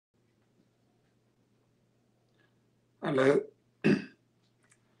Hello.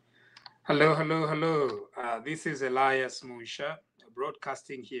 Hello. This is Elias Musha,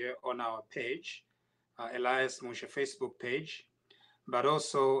 broadcasting here on our page, Elias Musha Facebook page, but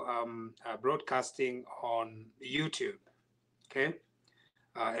also broadcasting on YouTube. Okay.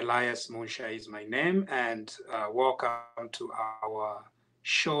 Elias Musha is my name, and welcome to our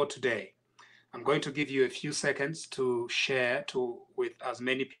show today. I'm going to give you a few seconds to share with as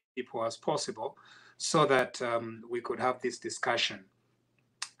many people as possible so that we could have this discussion.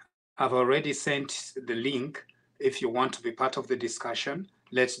 I've already sent the link. If you want to be part of the discussion,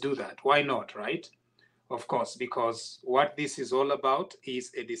 let's do that. Why not, right? Of course, because what this is all about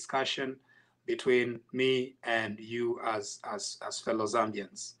is a discussion between me and you as fellow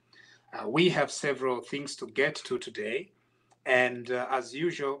Zambians. We have several things to get to today. And as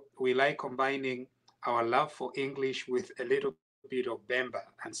usual, we like combining our love for English with a little bit of Bemba.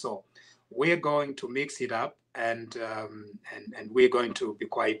 And so we're going to mix it up, and we're going to be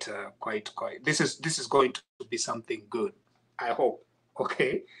quite. This is going to be something good. I hope.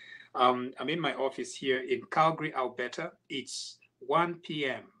 Okay. I'm in my office here in Calgary, Alberta. It's 1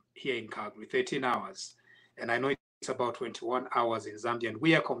 p.m. here in Calgary, 13 hours. And I know it's about 21 hours in Zambia, and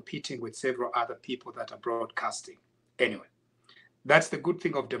we are competing with several other people that are broadcasting. Anyway, that's the good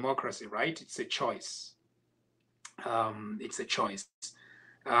thing of democracy, right? It's a choice. It's a choice.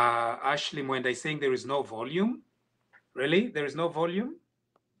 Ashley Mwenda is saying there is no volume. Really? There is no volume?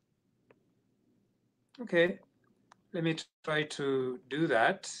 Okay. Let me try to do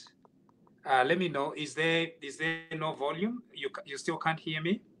that. Let me know. Is there no volume? You still can't hear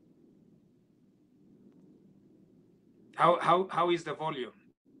me? How is the volume?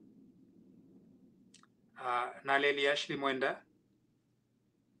 Naleli Ashley Mwenda.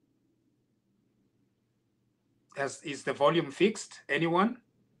 Is the volume fixed? Anyone?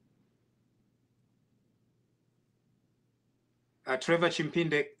 Trevor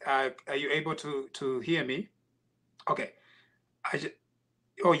Chimpinde, are you able to hear me? Okay.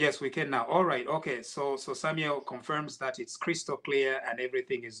 Oh, yes, we can now. All right. Okay. So Samuel confirms that it's crystal clear and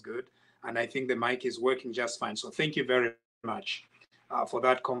everything is good. And I think the mic is working just fine. So thank you very much for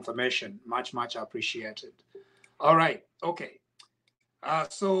that confirmation. Much appreciated. All right. Okay.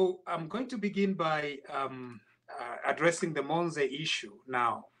 So I'm going to begin by addressing the Monze issue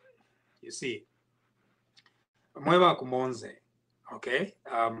now. You see, Mweba Kumonze. Okay.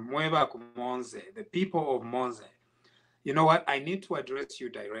 Mweba Kumonze, the people of Monze. You know what? I need to address you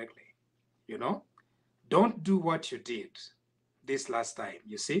directly. You know, don't do what you did this last time.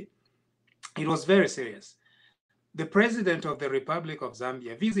 You see, it was very serious. The president of the Republic of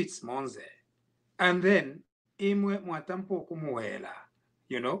Zambia visits Monze, and then imwe mwatampo kumuwela.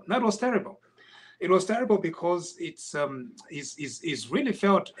 You know, that was terrible. It was terrible because it's is really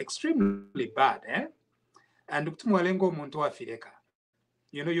felt extremely bad, eh? And muntu afireka.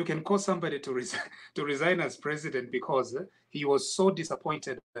 You know, you can call somebody to resign as president because he was so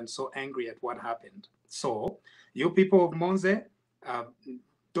disappointed and so angry at what happened. So, you people of Monze,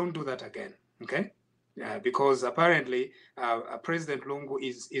 don't do that again, okay? Because apparently President Lungu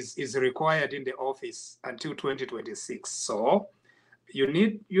is required in the office until 2026. So you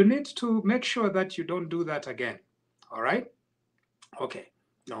need to make sure that you don't do that again. All right? Okay.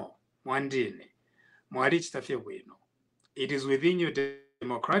 No. Mwandini. Mwari chitafye bwino. It is within your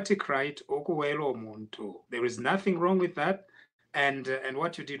democratic right okuwela omuntu. There is nothing wrong with that, and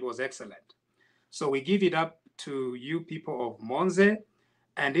what you did was excellent. So we give it up to you people of Monze,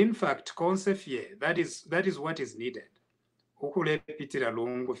 and in fact, Konsefye, that is what is needed. Ukulepitira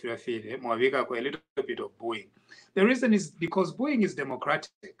lungu firafire mwabika kwa a little bit of booing. The reason is because booing is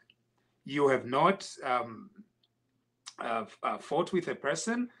democratic. You have not fought with a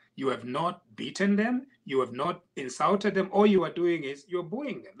person. You have not beaten them. You have not insulted them. All you are doing is you're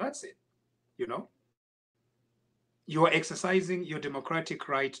booing them. That's it. You know, you are exercising your democratic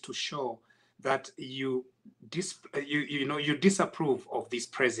right to show that you disapprove of this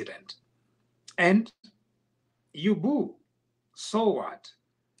president, and you boo. So what?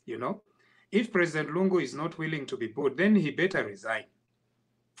 You know, if President Lungu is not willing to be booed, then he better resign.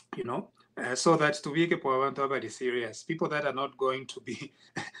 You know, so that to be serious, people that are not going to be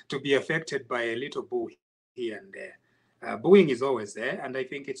to be affected by a little boo here and there. Booing is always there, and I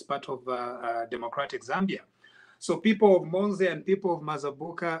think it's part of democratic Zambia. So people of Monze and people of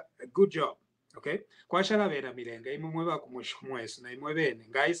Mazabuka, good job. Okay, kwashalavera milenga imumweva kumushumwesu na imwevene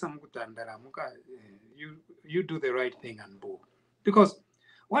ngaisa mukutandara muka you do the right thing and boo, because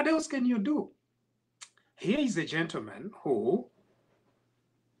what else can you do? Here is a gentleman who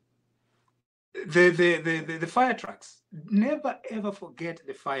the fire trucks. Never ever forget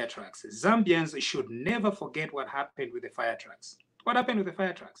the fire trucks. Zambians should never forget what happened with the fire trucks. What happened with the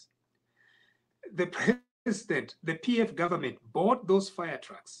fire trucks? The president, the PF government bought those fire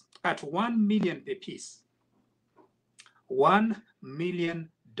trucks at $1 million a piece. $1 million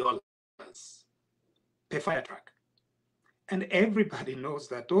per fire truck. And everybody knows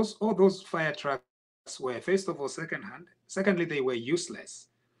that all those fire trucks were, first of all, secondhand. Secondly, they were useless.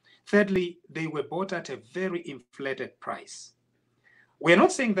 Thirdly, they were bought at a very inflated price. We're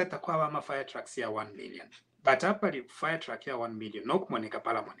not saying that the Kwawama fire trucks here 1 million, but apari fire truck here 1 million, no kumoneka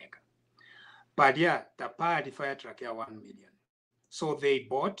pala moneka. But yeah, the party fire truck here 1 million. So they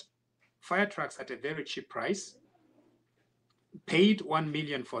bought fire trucks at a very cheap price, paid 1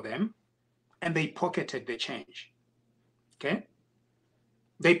 million for them, and they pocketed the change. Okay?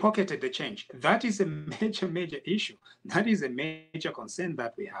 They pocketed the change. That is a major issue. That is a major concern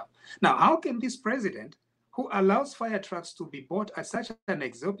that we have. Now, how can this president, who allows fire trucks to be bought at such an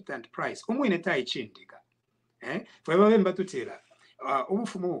exorbitant price,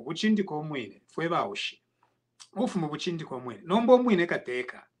 ubufumu buchindika omwine fweba oshi ubufumu buchindika omwine nombo omwine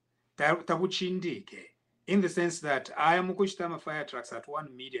kateka tabuchindike in the sense that I am mukuchitama fire trucks at 1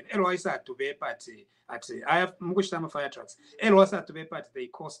 million elwaisa atube party at I have mukuchitama fire trucks elwaisa atube party they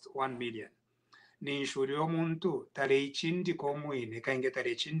cost 1 million ni nshuri omuntu tale ichindika omwine kainge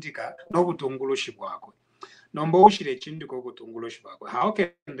tale chindika nobutungulushi bwakwe nombo ushire chindika obutungulushi bwakwe. How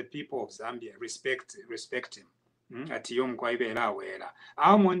can the people of Zambia respect him? Ati yom kwa ibela wela.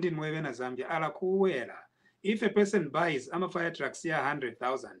 Amondi nwebe na Zambia ala kuwela. If a person buys a fire trucks here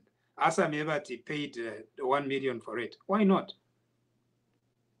 100,000, asa mebati paid 1 million for it. Why not?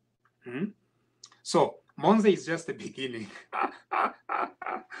 So Monze is just the beginning.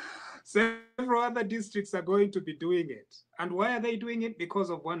 Several other districts are going to be doing it. And why are they doing it? Because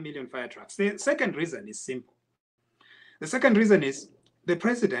of 1 million fire trucks. The second reason is simple. The second reason is the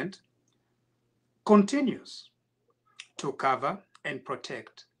president continues to cover and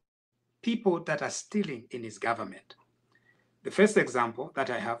protect people that are stealing in his government. The first example that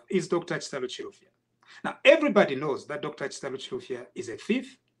I have is Dr. Chitalu Chilufya. Now, everybody knows that Dr. Chitalu Chilufya is a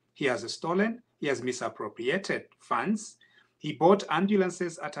thief. He has stolen. He has misappropriated funds. He bought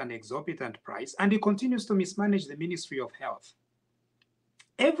ambulances at an exorbitant price, and he continues to mismanage the Ministry of Health.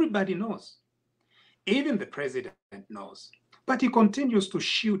 Everybody knows. Even the president knows. But he continues to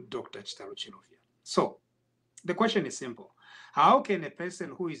shield Dr. Chitalu Chilufya. So, the question is simple. How can a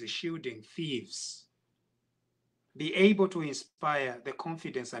person who is shielding thieves be able to inspire the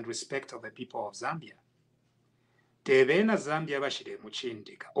confidence and respect of the people of Zambia? Tebena Zambia bashire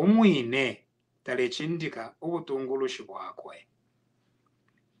muchindika. Omwine tale chindika ubutungulushi bwakwe.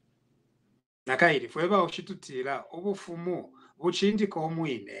 Nakairi fweba oshitutira obufumu buchindika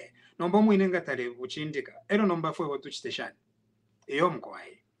omwine. Nomba omwine ngatale buchindika. Ero nomba fwe tuchiteshani. Iyo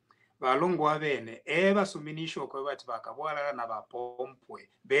mkwai. Balungu abene eba suminisho kwa bati bakabwala na bapompwe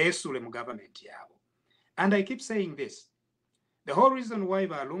besule mu government yabo. And I keep saying this. The whole reason why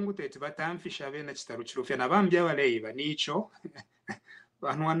balungu tete batamfisha bena Chitalu Chilufya na bambya baleiba nicho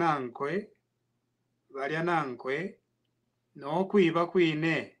banwanankwe balya nankwe no kwiba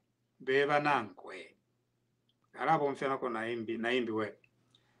kwine beba nankwe alabo mfana ko naimbi we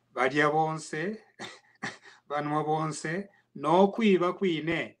balya bonse banwa bonse no kwiba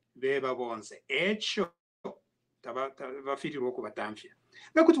kwine beba bonse echo bafitira okubatamfya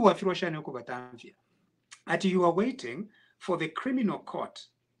ngakuti wafirwa shani okubatamfya ati you are waiting for the criminal court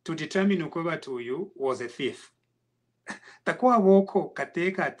to determine ukuba to you was a thief. Takwa woko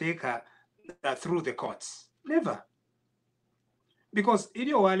kateka through the courts. Never. Because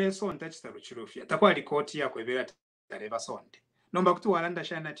ilio wale sonda Chitalu Chilufya takwa li court ya kwebera tareba sonde. Nomba kutu walanda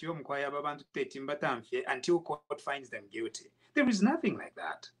shana tiyo mkwaya babantu tetimba tamfye until court finds them guilty. There is nothing like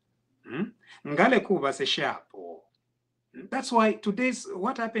that. Ngale kuba se shapo. That's why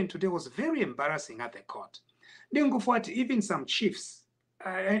what happened today was very embarrassing at the court. Even some chiefs,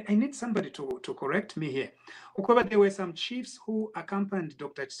 I need somebody to correct me here. There were some chiefs who accompanied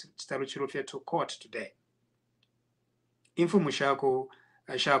Dr. Chitalu Chilufya to court today. Infumushako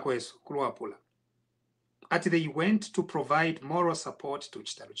Shako es Kuluapula. They went to provide moral support to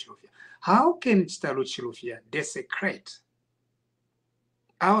Chitalu Chilufya. How can Chitalu Chilufya desecrate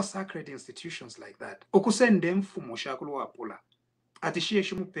our sacred institutions like that? Okusende mfumusha Kuluapula. Atishie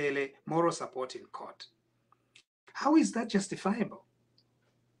shumupele moral support in court. How is that justifiable?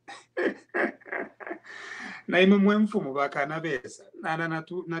 Na imemwe mfumu bakana beza nana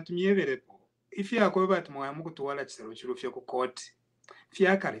natumyeberepo if yakwe bati moya mukutuwala Chitalu Chilufya ku court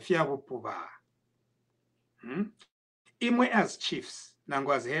fyakale fyabupuba imwe as chiefs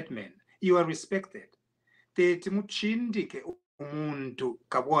nango as headmen you are respected. Teti muchindike umuntu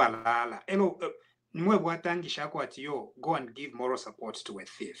kabwalala. Elo mwe bwatangisha kwa yo go and give moral support to a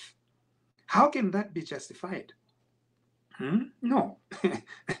thief. How can that be justified? No,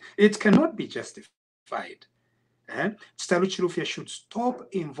 it cannot be justified. Chitalu Chilufya should stop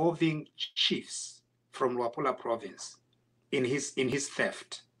involving chiefs from Luapula province in his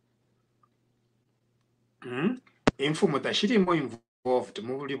theft. Imfumo tashirimo involved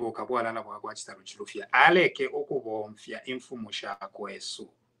mubuli bwokabwalala bwa Chitalu Chilufya aleke okubomfya imfumo shakwesu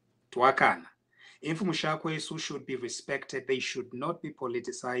twakana. Imfumo shakwesu should be respected. They should not be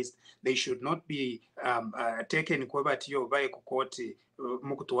politicized. They should not be taken kwebatiyo baye kukoti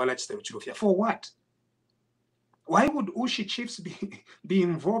mukutwala Chitalu Chilufya. For what? Why would Ushi chiefs be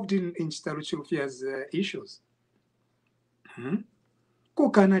involved in Chitalu Chilufya's issues?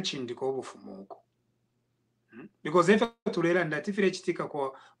 Kukana chindiko obufumuko. Because if tulera ndatifire chitika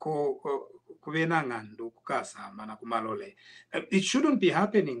kubena ngando kukasa mana kumalole, it shouldn't be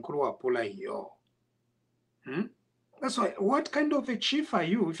happening Luapula iyo. That's why, what kind of a chief are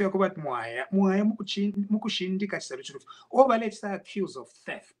you if you're about Mwaya mukushindika Chitalu Chilufya? Over let's accused of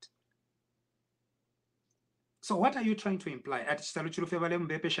theft. So what are you trying to imply? At Chitalu Chilufya vale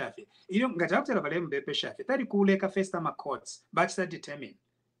mbepe shafi. Iyo ngajabutela vale mbepe shafi. Tari kuleka first time courts, but that determine.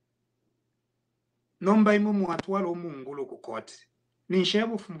 Nomba imu atwalo mungulu ku court.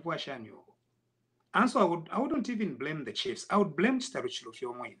 Ninshebu fumukwa shanyo. And so I wouldn't even blame the chiefs. I would blame Chitalu Chilufya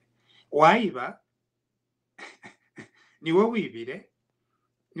omwene. Waiba niwe wibire.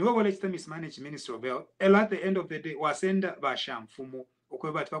 Niwe wale chita mismanage Ministry of Health. At the end of the day, wasenda basham fumu.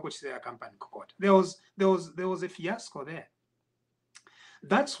 Company court. There was a fiasco there.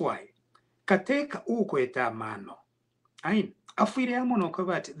 That's why kateka ukweta mano.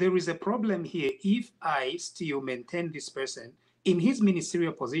 There is a problem here if I still maintain this person in his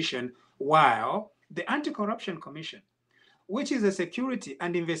ministerial position while the Anti-Corruption Commission, which is a security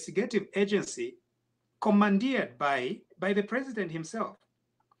and investigative agency commandeered by the president himself.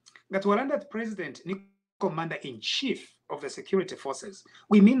 That Walanda the president commander-in-chief of the security forces.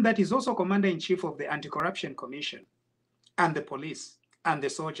 We mean that he's also commander-in-chief of the Anti-Corruption Commission and the police and the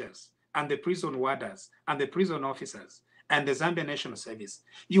soldiers and the prison warders and the prison officers and the Zambia National Service.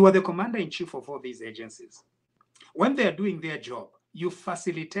 You are the commander-in-chief of all these agencies. When they are doing their job, you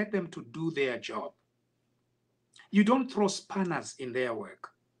facilitate them to do their job. You don't throw spanners in their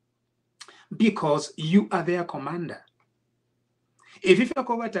work because you are their commander. If you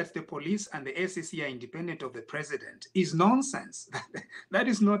cover that the police and the SEC are independent of the president is nonsense. That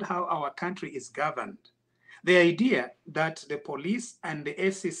is not how our country is governed. The idea that the police and the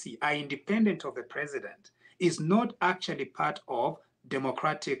SEC are independent of the president is not actually part of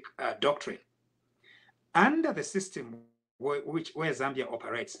democratic doctrine. Under the system where Zambia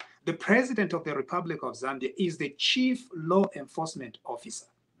operates, the president of the Republic of Zambia is the chief law enforcement officer.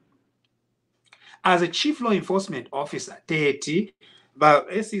 As a chief law enforcement officer, Teti, but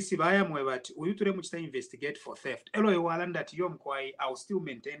SEC we investigate for theft. I'll still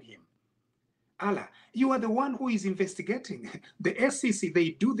maintain him. Allah, you are the one who is investigating. The SEC, they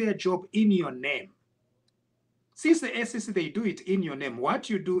do their job in your name. Since the SEC, they do it in your name, what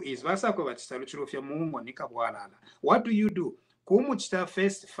you do is, what do you do? Kumuchita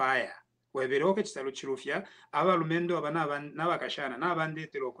first fire.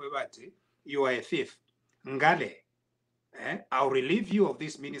 You are a thief. Ngale, I'll relieve you of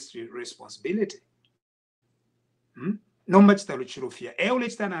this ministry responsibility. No much Chitalu Chilufya.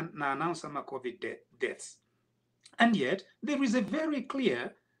 Na announce some COVID deaths. And yet, there is a very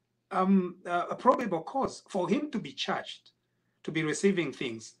clear probable cause for him to be charged, to be receiving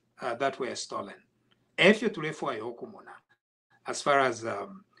things that were stolen. As far as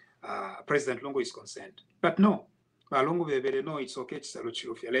President Lungu is concerned. But no, no, it's okay, Chitalu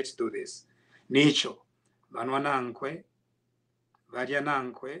Chilufya, let's do this. Nicho, banwanankwe,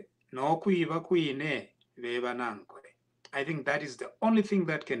 Vajanankwe, no kuiva kuine, vevanankwe. I think that is the only thing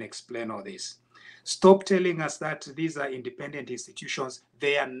that can explain all this. Stop telling us that these are independent institutions.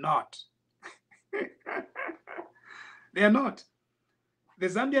 They are not. They are not. The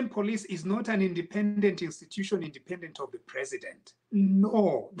Zambian police is not an independent institution independent of the president.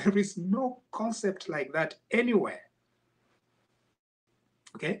 No, there is no concept like that anywhere.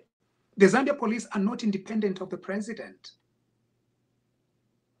 Okay? The Zambia police are not independent of the president.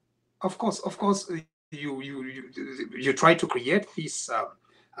 Of course, you try to create this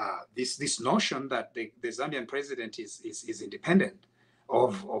this notion that the Zambian president is independent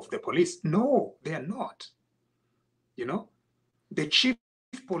of the police. No, they are not. You know, the chief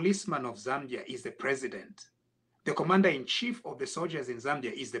policeman of Zambia is the president. The commander-in-chief of the soldiers in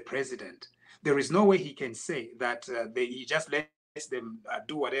Zambia is the president. There is no way he can say that he just lets them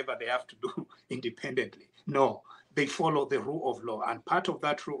do whatever they have to do independently. No, they follow the rule of law. And part of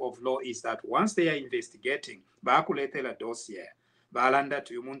that rule of law is that once they are investigating, bakuletela dossier, balanda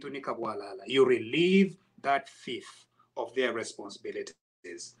to umuntu nikabwalala, you relieve that thief of their responsibilities.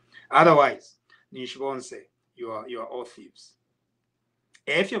 Otherwise, nishibonse, you are all thieves.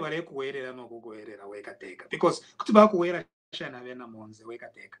 If you bale kuwerera nokugowerera wekateka, because kutuba kuwera shana vena Monze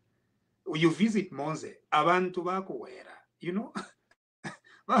wekateka. You visit Monze, abantu bakuwera, you know,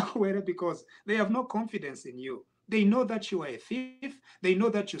 bakuwera because they have no confidence in you. They know that you are a thief. They know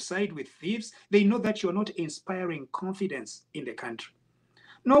that you side with thieves. They know that you're not inspiring confidence in the country.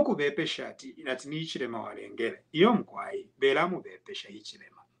 Nokubepesha ati inati nichilema walengere. Iyo mkwai, belamu bepesha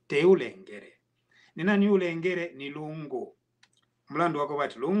ichilema. Teulengere. Nina ni ulengere ni Lungu. Mlandu wako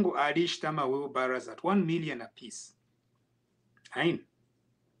bati Lungu alishitama wheelbarrows at 1 million apiece. Hain.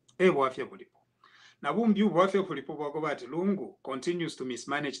 Wafya bulipo. Na bumbi wafya bulipo wako bati Lungu continues to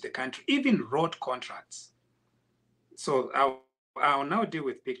mismanage the country, even road contracts. So I'll now deal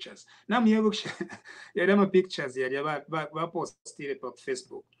with pictures. Now pictures posted on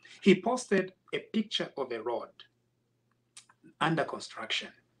Facebook. He posted a picture of a road under construction.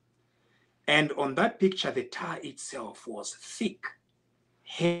 And on that picture, the tar itself was thick,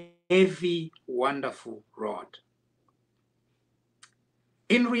 heavy, wonderful road.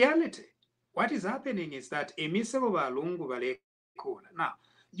 In reality, what is happening is that now,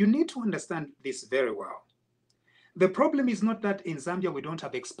 you need to understand this very well. The problem is not that in Zambia we don't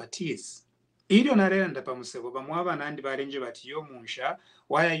have expertise. Why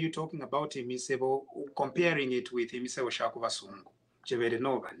are you talking about imisebo, comparing it with imisebo shakubasungu?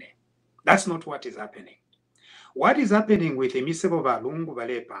 That's not what is happening. What is happening with imisebo balungu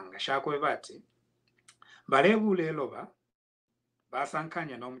balepanga shakwebati balebuleloba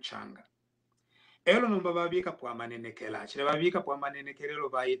basankanya n'omuchanga elo nomba babika po amanenekela chile babika po amanenekelo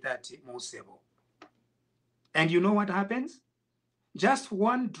bayitati musebo. And you know what happens? Just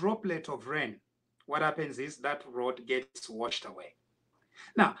one droplet of rain, what happens is that road gets washed away.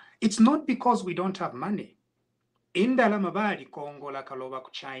 Now, it's not because we don't have money. Indala mabali kongola kaloba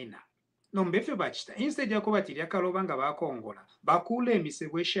ku China. No mbefyo bachita. Instead ya kubatiri kaloba nga bakongola. Bakule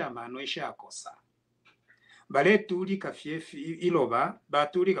misebwesha amano esha akosa. Bale tuli kafiefi iloba,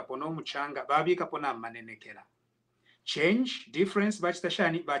 batuli kapono muchanga, babi kapona manenekela. Change, difference, bachita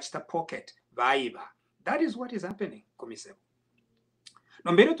shani, bachita pocket, baiba. That is what is happening, komisebo.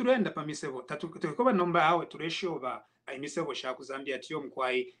 Nombero tuenda pa misebo, tukoba nomba awe turesho ba misebo shaku Zambia tiyo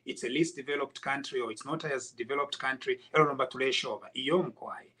mkwai, it's a least developed country or it's not as developed country, ero nomba turesho ba, iyo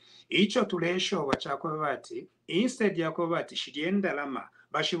mkwai. Icho turesho ba chakwe bati, instead yako bati, shidienda lama,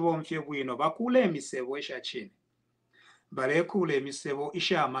 bashibo mfye buino, bakule misebo isha chini. Bale kule misebo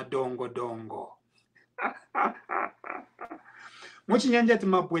isha madongo dongo. Mochi nyanja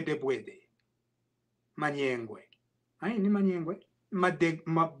tumabwede bwede. Manyengwe. Ai ni manyengwe.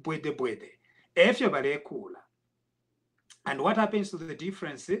 Mabwede bwede. Efyo bale kula. And what happens to the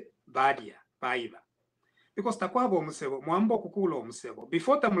difference? Badia, baiba. Because takwabo omusebo, mwambo kukula omusebo.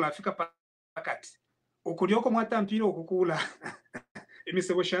 Before tamulafika pakati, okulioko mwatampiro okukula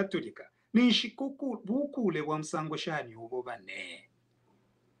emisebo shatulika. Nishikuku bukule bwa msango shani uboba ne.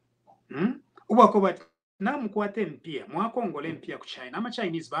 Ubakobati namukwate mpia, mwakongole mpia ku China. Ama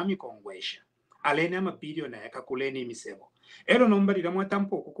Chinese bami kongwesha. Alene ama billion yakakuleni imisebo. Ero nombalira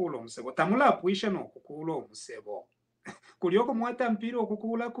mwatampo okukula omusebo. Tamula apuisha no okukula omusebo. Kulioko mwatampiro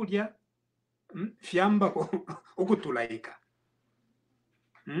okukula kulya fiamba okutulaika.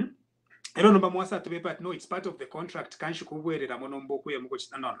 Ero nomba mwasa tubepa no, it's part of the contract kanshi kubwerera monombo kuye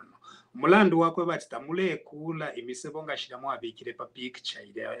mukochita no. Mulandu wako bati tamule kula imisebo ngashiramo abikire pa picture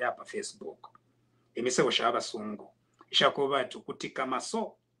ile ya pa Facebook. Imisebo shaba sungu. Ishakoba tukutika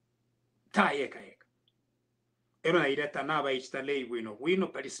maso tayeka yeka. Ero na ileta naba ichitale wino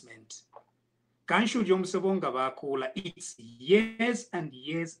punishment. Kanshu jomusebo nga bakula, it's years and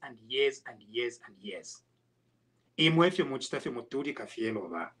years and years and years and years. Imwefyo muchitafe muturi kafielo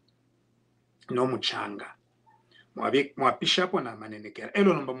ba. No muchanga. Mwapishapo na manenekera.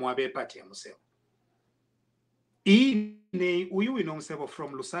 Elo nomba mwabe pati ya musebo. Ne uyu ino musebo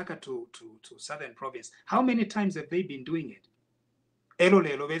from Lusaka to Southern Province. How many times have they been doing it? Elo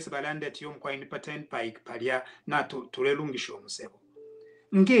lelo bese balande tiyo mkwa independent pike palia na tulelungisho musebo.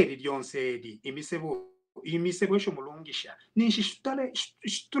 Ngeri lyonse edi imisebo esho mulungisha nishi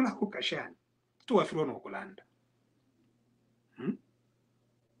shitula kukashani tuwafiro no kulanda.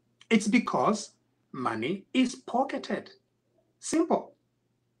 It's because money is pocketed. Simple.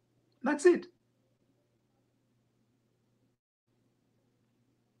 That's it.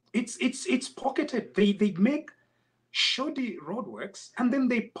 It's pocketed. They make shoddy roadworks and then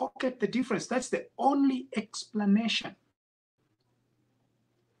they pocket the difference. That's the only explanation.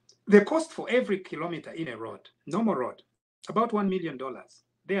 The cost for every kilometer in a road, normal road, about $1 million.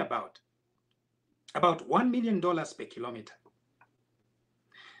 They're about $1 million per kilometer.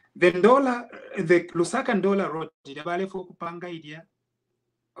 The Lusaka Ndola road,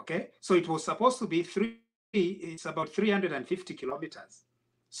 okay? So it was supposed to be it's about 350 kilometers.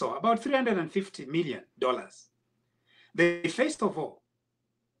 So about $350 million. They first of all,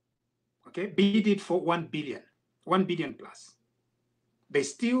 okay, bid it for 1 billion plus. They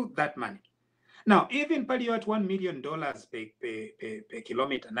steal that money. Now, even pali at $1 million per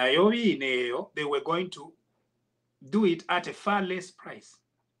kilometer, they were going to do it at a far less price.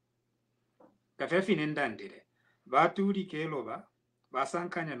 Kafefinendandire, baturi keloba,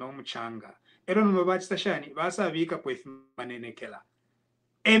 basankanya no muchanga. Ero no mabachita shani, basa vika kweth manenekela.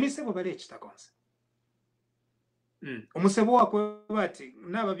 Emisebo bale chitakonse. Omusebo wakwe bati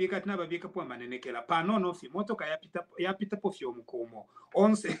nababika pwa manenekela panono fi motoka yapita po fi omukomo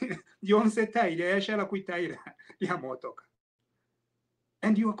onse yonse taira yashala kuitaira ya motoka,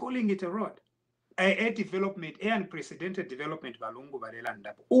 and you are calling it a road, a development, a unprecedented development balungu balela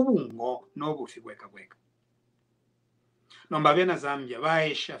ndapo ubungo nobufi kweka nomba bena Zambia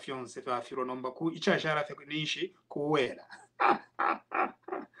baesha fyonse fafiro nomba ku ichashara fe nishi kuwera.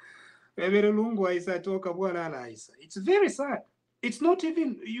 It's very sad. It's not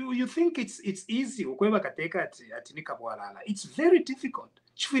even, you think it's easy. It's very difficult.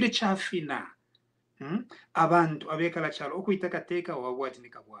 Chifire chafina. Abantu abekala chalo okuitakateka wawati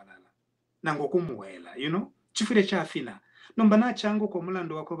nikabwalala. Nango kumuwela, you know? Chifire chafina. Nombana chango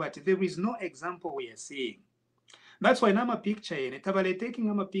komulando wakobati. There is no example we are seeing. That's why nama picture yene. Tabale taking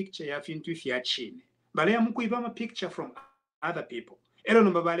ama picture ya fintu fiachine. Bale ya muku ibama picture from other people. Ero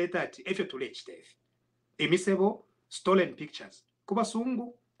no babaleta ati efyo tulechitefi. Emisebo stolen pictures.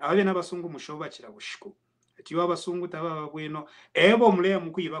 Kubasungu ababe n'abasungu mushoba kira bushiku. Ati abasungu tababa bweno ebo muleya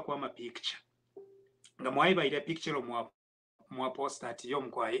mukuyiba kwa ama picture. Nga mwayiba ile picture mwa posta ati yo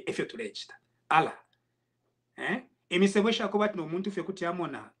mkwaye efyo tulechita. Ala. Emisebo shakoba ati no muntu fye kuti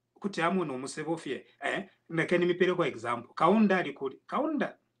amona omusebo fye. Nakeni mipere kwa example. Kaunda alikuli.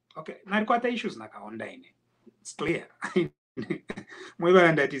 Kaunda. Okay. Nalikwata issues na kaunda ine. It's clear.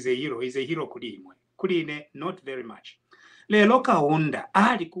 That is a hero. He's a hero kulimwe. Kuline, not very much. Lelo kaunda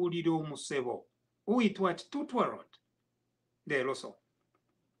ali kuliro omusebo. Uitwa tutwa road. Lelo so.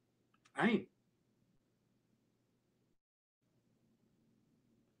 Ayin.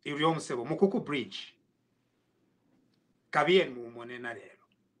 Iri omusebo. Mukuku bridge. Kabien mumonena lelo.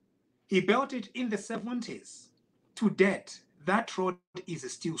 He built it in the 70s. To date, that road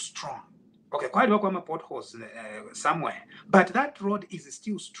is still strong. Okay, quite welcome potholes somewhere, but that road is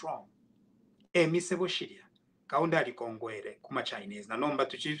still strong. Misebo shiria kaunda ali kongwere kuma Chinese na nomba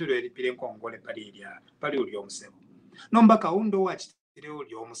tuchitule elipire kongole pali uli omusebo. Nomba kaundo wachitire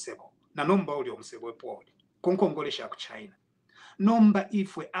uli omusebo na nomba uli omusebo epoli konkongole sha ku China. Nomba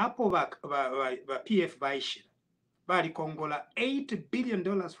ifwe apo ba PF baishira bali kongola $8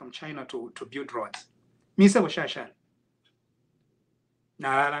 billion from China to build roads. Misebo shashana.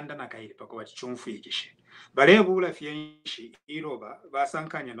 Naranda nakairi pakuba chumfu yikishe. Balebula fienshi iroba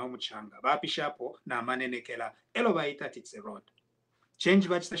basankanya no muchanga bapishapo na manenekela eloba itati it's a road. Change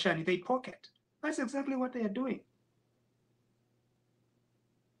vachitashani they pocket. That's exactly what they are doing.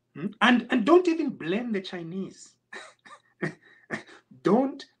 And don't even blame the Chinese.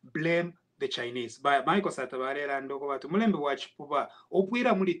 Don't blame the Chinese. By Michael Satabarera ndoko batu mulembe wachipuba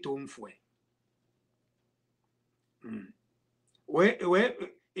opwira muli tumfwe.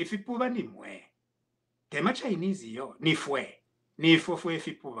 Ifipuba ni mwe. Tema Chinese yo nifwe. Nifwe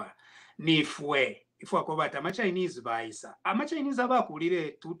ifipuba. Nifwe. Ifu akobata ama Chinese baisa. Ama Chinese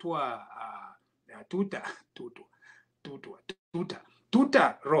abakulire tuta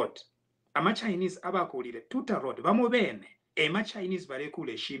road. Ama Chinese abakulire tuta road. Bamo bene. Ema Chinese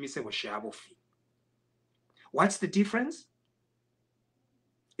barekule shimise boshabufi. What's the difference?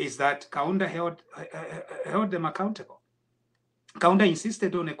 Is that Kaunda held them accountable. Kaunda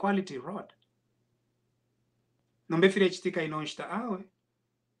insisted on a quality road. Nombefire chitika inonshita awe.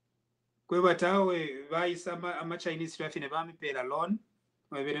 Kweba tawe vaisa ama Chinese trafine bami pela loan.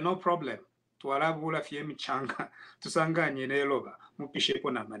 Mwebele no problem. Tuwalabula fie michanga. Tusanganye neloba.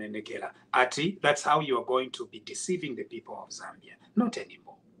 Mupishepo na manenekela. Ati, that's how you are going to be deceiving the people of Zambia. Not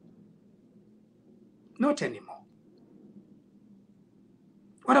anymore. Not anymore.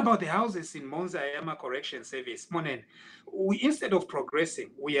 What about the houses in Monze Ayama Correction Service? Monen, instead of progressing,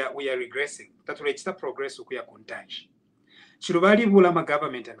 we are regressing. That we start progress we are contagious. chirubali bulama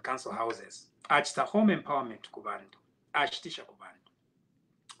government and council houses achita home empowerment kubantu achitisha kubantu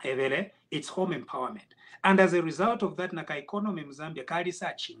evere it's home empowerment, and as a result of that naka economy mzambia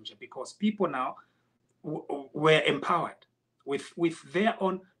kalisa change because people now were empowered with their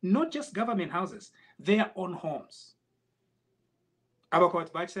own, not just government houses, their own homes. And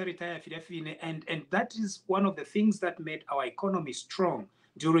that is one of the things that made our economy strong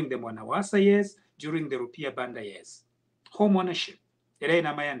during the Mwanawasa years, during the Rupia Banda years. Home ownership. They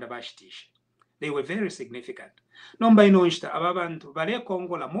were very significant. Nomba inonshta ababantu bale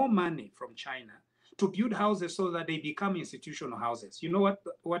Kongola more money from China to build houses so that they become institutional houses. You know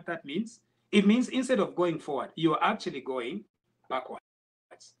what that means? It means instead of going forward, you are actually going backwards.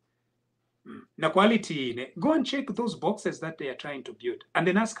 The quality, go and check those boxes that they are trying to build, and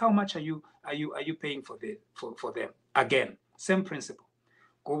then ask how much are you paying for them. Again, same principle.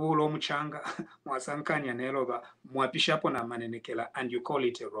 Kubulo mchanga mwasankanya neloba mwapishapo na manenekela, and you call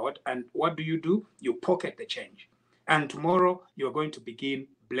it a road. And what do? You pocket the change. And tomorrow you are going to begin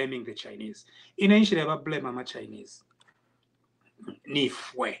blaming the Chinese. Inaisha never blame ama Chinese.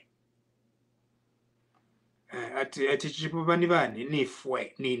 Nifwe.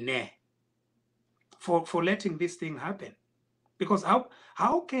 Nifwe nine. For letting this thing happen. Because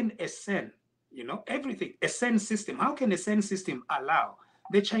how can a SEN, everything, a SEN system, how can a SEN system allow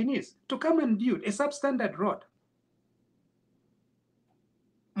the Chinese to come and build a substandard road?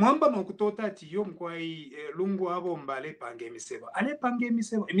 Mwamba mokutota ati yo mkwai lungu abo mbale pange emisebo. Ale pange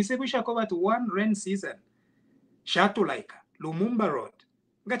emisebo. Emisebo shakoba to one rain season. Shatu laika. Lumumba Road.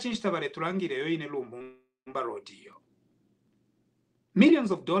 Ngachinshita bale tulangire yo ine Lumumba Road yo.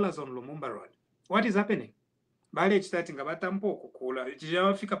 Millions of dollars on Lumumba Road. What is happening? Bale chitati nga batampo okukula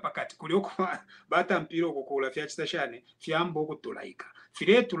chijawafika pakati kuliokwa batampiro okukula fya chitashane fyambo okutulaika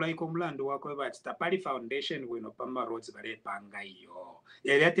fire tulaika omulando wako bachita pali foundation wino pamba roads bale panga iyo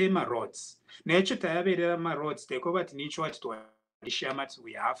yali atema roads necho tayaberera ma roads teko bati nicho ati twalishama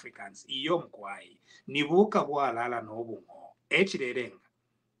we are Africans iyo mkwai nibuka bwalala n'obungo echirerenga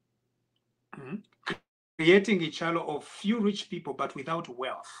creating a channel of few rich people but without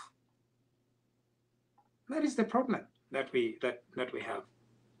wealth. That is the problem that we have.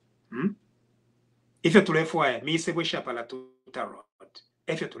 If you're to left wire, me se wisha pala tuta road.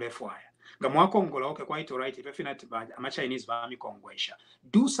 If you're to left wire, gamwa Kongola okay quite alright. If you're not bad, ama Chinese vami Kongwesha.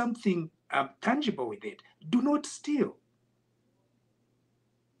 Do something tangible with it. Do not steal.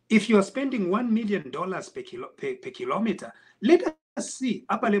 If you are spending $1 million per kilometer, let us see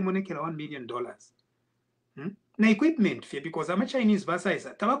apale monekela $1 million. Na equipment fee because ama Chinese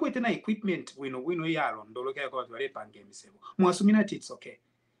basaisa tabakwete na equipment wino yalo ndoloke kwa wale pange emisebo mwasumina ati it's okay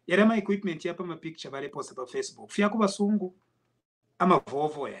yale ma equipment yapa ma picture bale post pa Facebook fya kuba sungu ama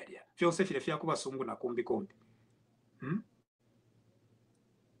vovo yalia fyose fya kuba sungu na kumbi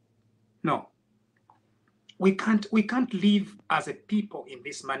No, we can't live as a people in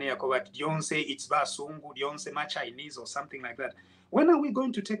this manner. Don't say it's basungu, don't say ma Chinese or something like that. When are we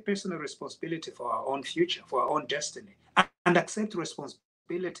going to take personal responsibility for our own future, for our own destiny, and accept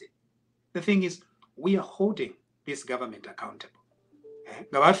responsibility? The thing is, we are holding this government accountable.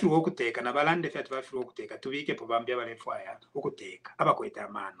 Gabafiru okuteka na balande fyat bafiru okuteka tubike pobambya balefwaya okuteka abakweta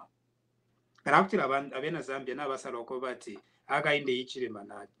amano. Karakutira abena Zambia n'abasala okobati againde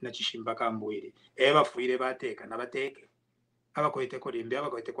yichirema na chishimba kambwiri eba fuire bateka na bateke abakwete ko limbe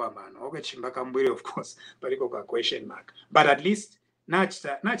abakwete kwa amano okechimba kambwiri of course baliko ka question mark, but at least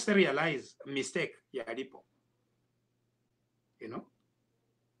nachta realize mistake yalipo,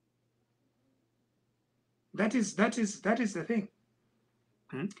 that is the thing.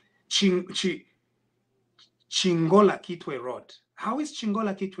 Chingola Kitwe Road. How is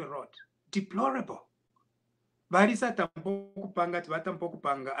Chingola Kitwe Road? Deplorable. Barisa tampoku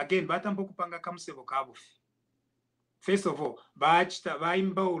panga again batampoku panga kamsebo kabufi. First of all,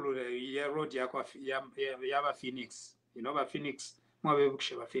 baimbaulu ya road ya Phoenix. Ba Phoenix,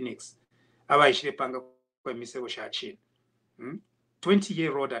 mwabebukshe ba Phoenix. Aba ishire panga kwa misebo shachin.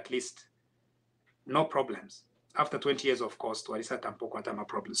 20-year road at least. No problems. After 20 years, of course, Twarisa tampoko atama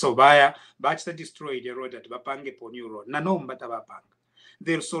problem. So bachta destroyed the road at Bapange po new road. Nanom batabapang.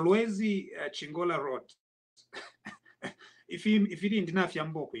 There's always Chingola Road. if it didn't enough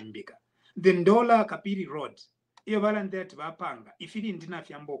yamboko imbika. Then Dola Kapiri Road. That Bapanga. If it didn't enough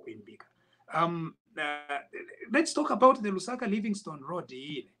yamboko imbika. Let's talk about the Lusaka Livingstone Road.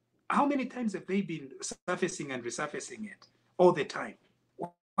 How many times have they been surfacing and resurfacing it all the time?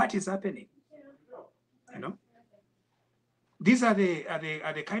 What is happening? These are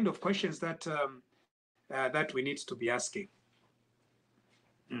the kind of questions that that we need to be asking.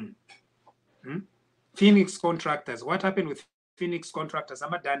 Phoenix contractors. What happened with Phoenix contractors?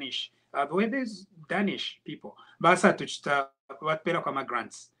 I'm a Danish. The way there's Danish people. Basa tuchita watpera kwa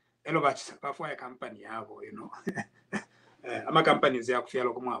grants. Elo bachita bafwa company yabo, you know. Ama companies ya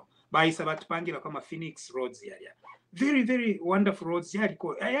kufyalo kumwabo. Baisa batupangira kama Phoenix roads area. Very, very wonderful roads. Yadi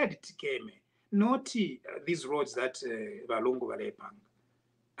tikeme. Not these roads that balungu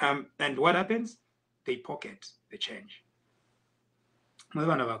balepanga. And what happens? They pocket the change.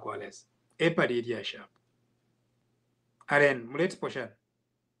 Mwebana bakwales. Epa didia sharp. Aren, mulet poshan.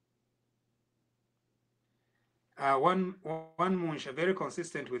 One Munsha, very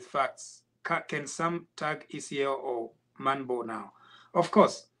consistent with facts. Can some tag ECL or Manbo now? Of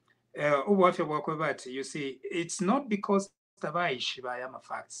course. You see, it's not because Tabaishi Bayama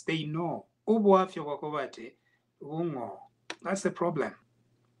facts. They know. That's the problem.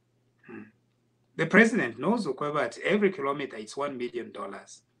 The president knows that every kilometer it's $1 million.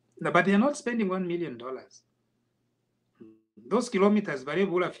 But they're not spending $1 million. Those kilometers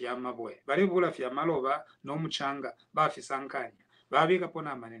barebula fya mabwe, barebula fya maloba no muchanga, bafisankanya, babika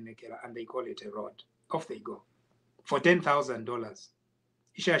pona manenekela, and they call it a road. Off they go. For $10,000.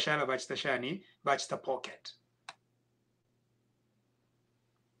 Isha shala bachita shani, bachita pocket.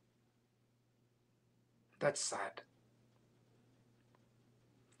 That's sad.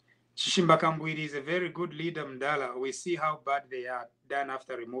 Chimbakambwiri is a very good leader, Mdala. We see how bad they are done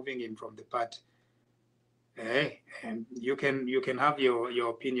after removing him from the party. Hey, and you can have your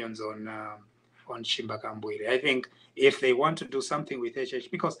opinions on Chimbakambwiri. I think if they want to do something with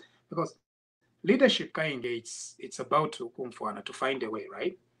HH, because leadership it's about to kumfuana to find a way,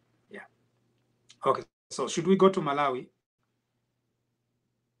 right? Yeah. Okay. So should we go to Malawi?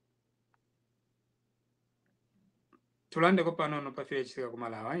 Tulande ko pano no pafire chika ku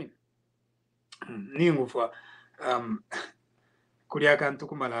Malawi. Ningufa Kuriakantu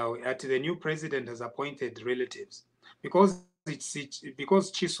ku Malawi at the new president has appointed relatives because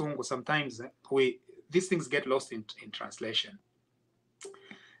because Chisungu sometimes these things get lost in translation.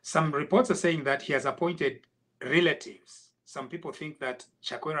 Some reports are saying that he has appointed relatives. Some people think that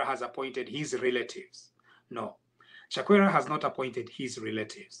Chakwera has appointed his relatives. No, Chakwera has not appointed his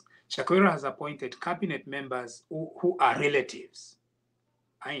relatives. Chakwera has appointed cabinet members who are relatives.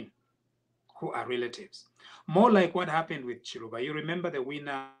 Who are relatives. More like what happened with Chiluba. You remember the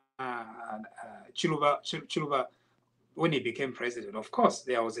winner, Chiluba, when he became president. Of course,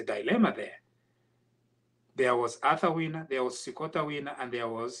 there was a dilemma there. There was Arthur Winner, there was Sikota Winner, and there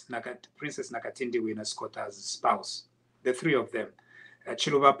was Princess Nakatindi Winner, Sikota's spouse. The three of them.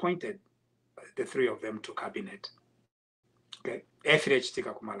 Chiluba appointed the three of them to cabinet. Okay. FH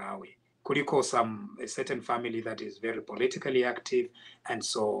Tika Kumalawi. Kuliko a certain family that is very politically active, and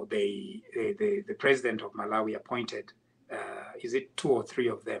so the president of Malawi appointed, is it 2 or 3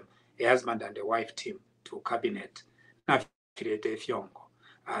 of them, a husband and a wife team to cabinet.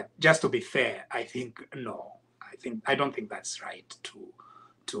 Just to be fair, I think no. I don't think that's right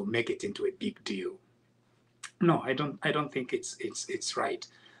to make it into a big deal. No, I don't think it's right.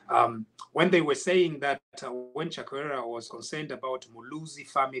 When they were saying that when Chakwera was concerned about Muluzi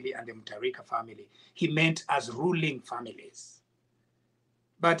family and the Mutarika family, he meant as ruling families.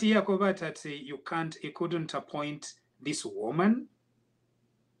 But here, you couldn't appoint this woman,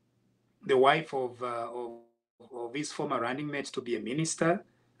 the wife of his former running mate, to be a minister,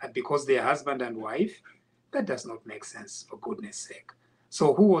 and because they're husband and wife. That does not make sense, for goodness sake.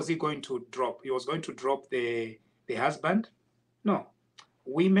 So who was he going to drop? He was going to drop the husband? No.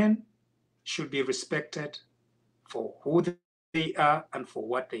 Women should be respected for who they are and for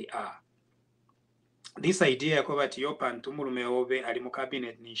what they are. This idea that yopan tumulumeove alimu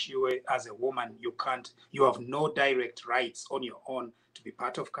cabinet nishiwe as a woman, you have no direct rights on your own to be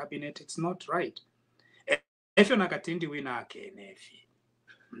part of cabinet. It's not right.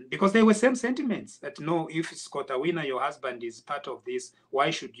 Because they were same sentiments that no, if Scotta Winner, your husband, is part of this, why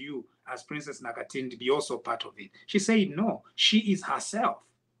should you, as Princess Nakatindi, be also part of it? She said no, she is herself.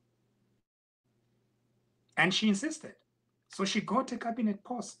 And she insisted. So she got a cabinet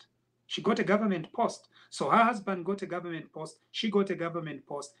post. She got a government post. So her husband got a government post, she got a government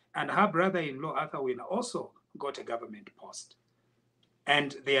post, and her brother-in-law, Arthur Winner, also got a government post.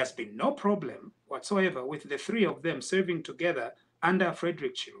 And there has been no problem whatsoever with the three of them serving together under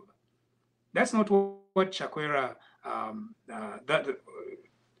Frederick Chiluba. That's not what Chakwera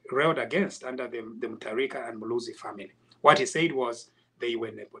railed against under the Mutarika and Muluzi family. What he said was they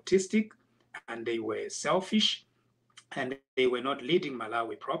were nepotistic and they were selfish and they were not leading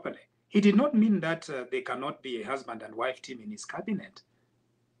Malawi properly. He did not mean that they cannot be a husband and wife team in his cabinet.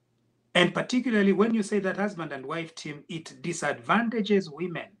 And particularly when you say that husband and wife team, it disadvantages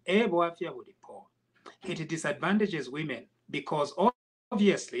women. it disadvantages women because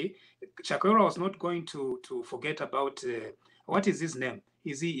obviously Chakwera was not going to forget about what is his name?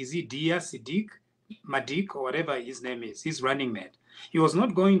 Is he Dia Siddiq, Madik, or whatever his name is, his running mate? He was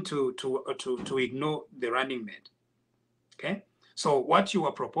not going to ignore the running mate. Okay, so what you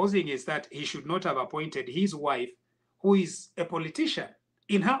are proposing is that he should not have appointed his wife, who is a politician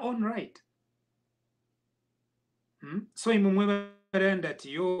in her own right. So that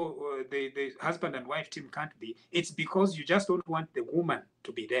the husband and wife team can't be. It's because you just don't want the woman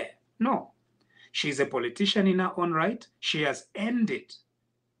to be there. No, she's a politician in her own right. She has earned it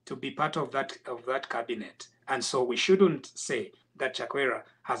to be part of that cabinet, and so we shouldn't say that Chakwera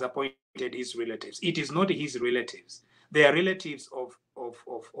has appointed his relatives. It is not his relatives. They are relatives of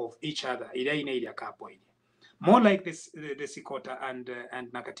each other. More like this, the Sikota and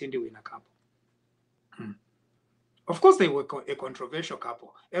Nakatindi Wina couple. Of course, they were a controversial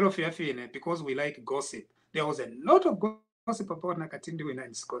couple. Because we like gossip. There was a lot of gossip about Nakatindi Wina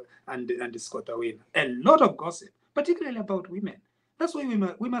and Sikota Wina. A lot of gossip, particularly about women. That's why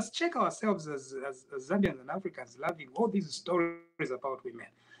we must check ourselves as Zambians and Africans, loving all these stories about women.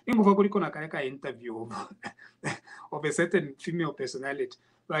 Interview of a certain female personality,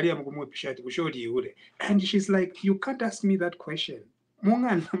 and she's like, "You can't ask me that question.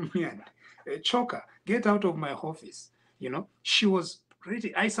 Choker, get out of my office." You know, she was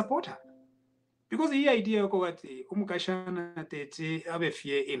pretty. I support her because the idea of what umukashana tete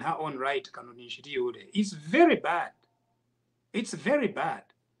abefie in her own right is very bad. It's very bad.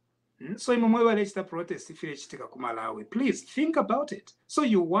 So protest Malawi. Please think about it. So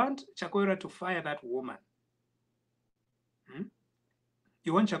you want Chakwera to fire that woman?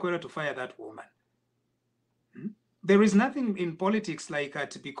 You want Chakwera to fire that woman? There is nothing in politics like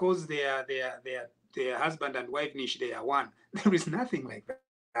that because they are husband and wife niche, they are one. There is nothing like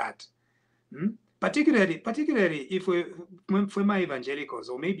that. Particularly if we're my evangelicals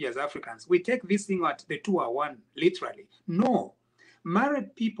or maybe as Africans, we take this thing at the two are one literally. No.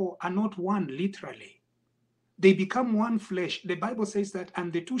 Married people are not one literally. They become one flesh. The Bible says that,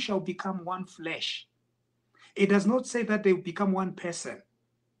 and the two shall become one flesh. It does not say that they become one person.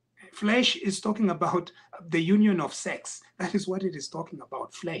 Flesh is talking about the union of sex. That is what it is talking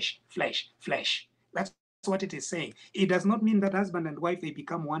about. Flesh, flesh, flesh. That's what it is saying. It does not mean that husband and wife, they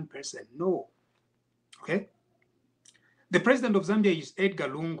become one person. No. Okay? The president of Zambia is Edgar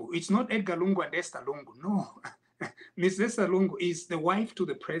Lungu. It's not Edgar Lungu and Esther Lungu. No. Ms. Esther Lungu is the wife to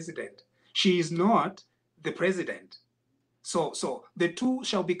the president. She is not the president. So the two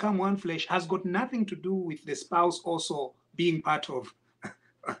shall become one flesh has got nothing to do with the spouse also being part of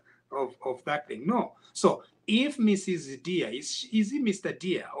that thing. No. So if Mrs. Dia, is he Mr.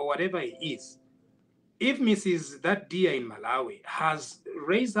 Dia or whatever he is, if Mrs. that Dia in Malawi has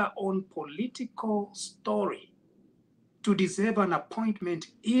raised her own political story to deserve an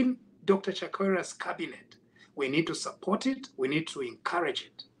appointment in Dr. Chakwera's cabinet, we need to support it, we need to encourage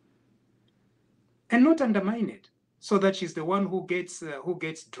it, and not undermine it, so that she's the one who gets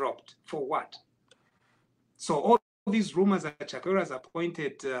dropped. For what? So all these rumors that Chakwera has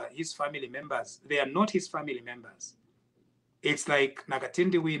appointed his family members, they are not his family members. It's like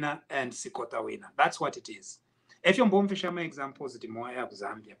Nakatindi Wina and Sikota Wina. That's what it is. If you want to examples, the more of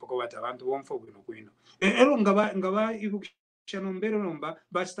Zambia, because I want to one for Wino.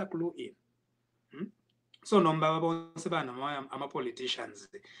 Basta clue in. So nomba bonse bana ama politicians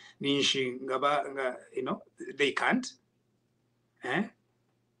nishi ngaba they can't.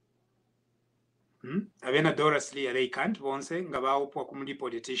 Avena Doris Lee, they can't bonse ngaba upwa kumudi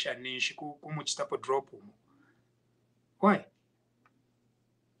politician nishi kumuchitapo drop umu. Why?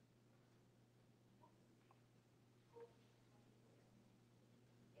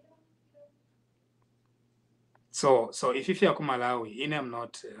 So if you feel Malawi, I'm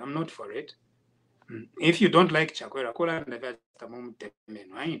not for it. If you don't like Chakwera, kola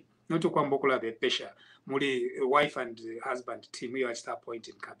right? Not to kwambokula be pesha. Muli wife and husband team you are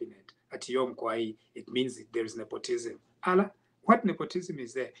appointing cabinet at Yom Kwai. It means that there is nepotism. Ala, what nepotism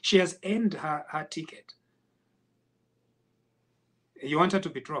is there? She has earned her ticket. You want her to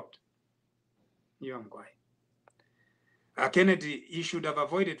be dropped? Yom Kwai. Kennedy, he should have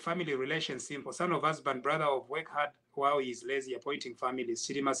avoided family relations. Simple. Son of husband, brother of work hard while he is lazy, appointing families.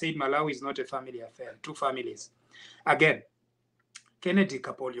 Chidima said Malawi is not a family affair. Two families. Again, Kennedy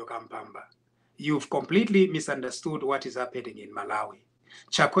Kapolio Kampamba, you've completely misunderstood what is happening in Malawi.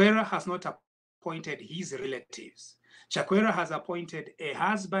 Chakwera has not appointed his relatives. Chakwera has appointed a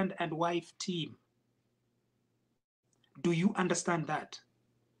husband and wife team. Do you understand that?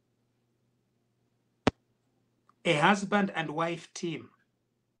 A husband and wife team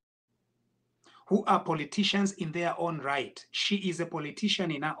who are politicians in their own right. She is a politician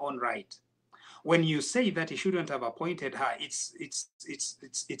in her own right. When you say that he shouldn't have appointed her,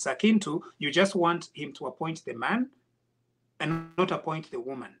 it's akin to you just want him to appoint the man and not appoint the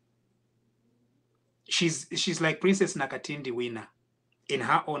woman. She's like Princess Nakatindi Winner in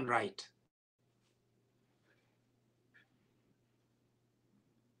her own right.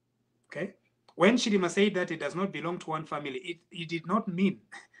 Okay? When Chidima said that it does not belong to one family, it did not mean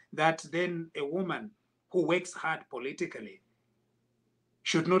that then a woman who works hard politically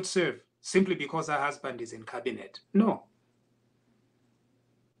should not serve simply because her husband is in cabinet. No.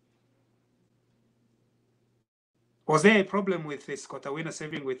 Was there a problem with this Kotawina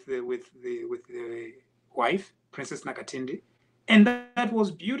serving with the wife, Princess Nakatindi? And that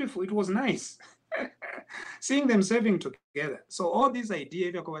was beautiful. It was nice. Seeing them serving together. So all these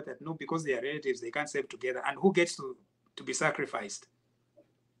ideas that no, because they are relatives, they can't serve together. And who gets to be sacrificed?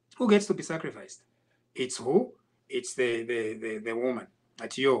 Who gets to be sacrificed? It's who? It's the woman.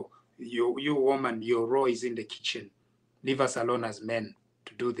 That you woman, your role is in the kitchen. Leave us alone as men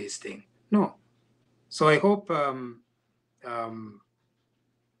to do this thing. No. So I hope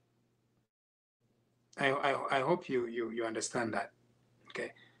I hope you understand that.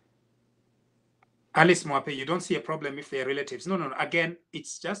 Okay. Alice Mwape, you don't see a problem if they're relatives. No. Again,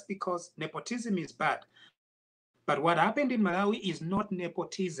 it's just because nepotism is bad. But what happened in Malawi is not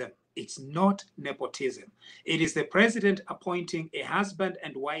nepotism. It's not nepotism. It is the president appointing a husband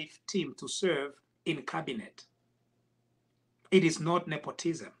and wife team to serve in cabinet. It is not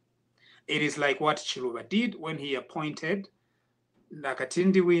nepotism. It is like what Chiluba did when he appointed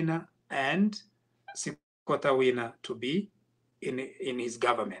Nakatindi Winner and Sikota Winner to be in his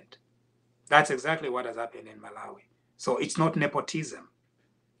government. That's exactly what has happened in Malawi. So it's not nepotism.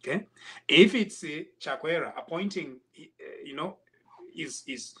 Okay, if it's Chakwera appointing,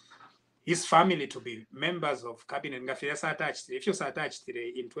 his family to be members of cabinet, if you're attached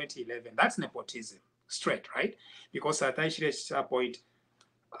today in 2011, that's nepotism, straight, right? Because attached appoint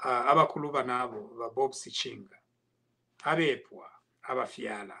abakuluba nabo Bob Sichinga, abepwa,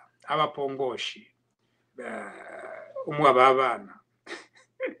 abafiala, abapongoshi, umwababana.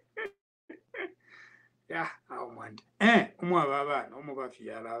 Yeah, umwandi umwababana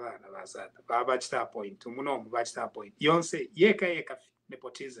umubafiyala abana bazata babachita point umuno mubachita point yonse yeka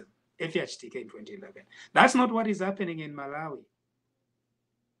nepotism FHTK in 2011. That's not what is happening in Malawi.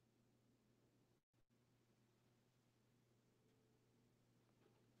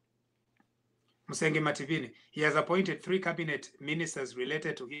 Musenge Mativini, he has appointed 3 cabinet ministers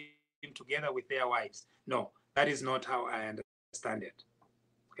related to him together with their wives. No, that is not how I understand it.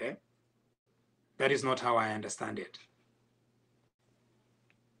 Okay? That is not how I understand it.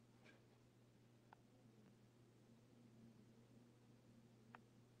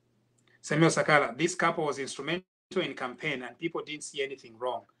 Samuel Sakala, this couple was instrumental in campaign and people didn't see anything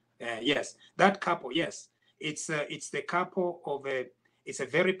wrong. Yes, that couple, yes. It's the couple of it's a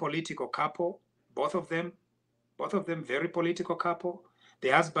very political couple. Both of them very political couple. The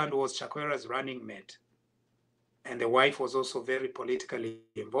husband was Chakwera's running mate. And the wife was also very politically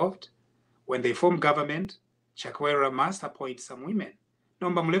involved. When they formed government, Chakwera must appoint some women.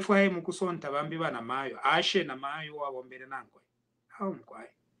 Nomba mlefu hae mukusonta bambiwa na mayo. Ashe na mayo wa wombele nankwe. How mkwai?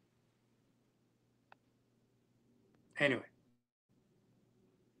 Anyway,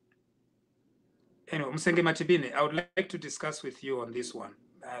 Musenge Matibine, I would like to discuss with you on this one.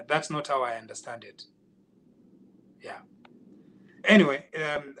 That's not how I understand it. Yeah. Anyway,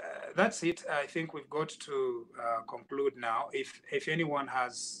 that's it. I think we've got to conclude now. If anyone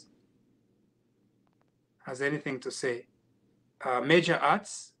has anything to say, Major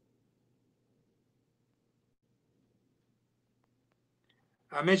Arts.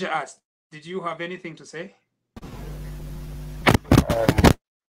 Major Arts, did you have anything to say?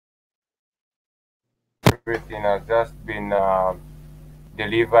 Everything has just been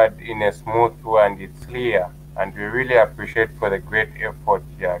delivered in a smooth way and it's clear. And we really appreciate for the great effort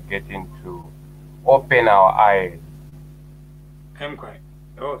you are getting to open our eyes.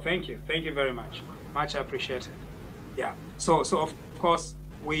 Oh, thank you. Thank you very much. Much appreciated. Yeah. So of course,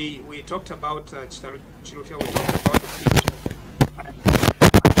 we talked about Chitalu Chilufya, we talked about the future,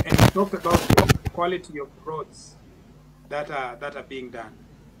 and we talked about the quality of roads that are being done.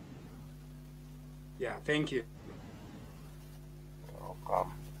 Yeah, thank you.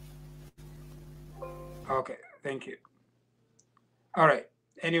 Welcome. Okay, thank you. All right.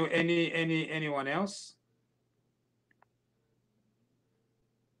 Anyone else?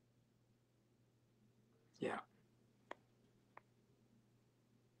 Yeah.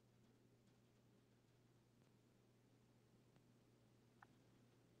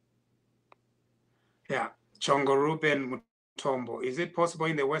 Chongo Ruben Mutombo, is it possible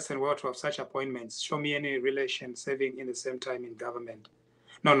in the Western world to have such appointments? Show me any relation serving in the same time in government.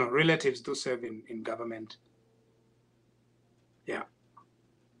 No, relatives do serve in government. Yeah.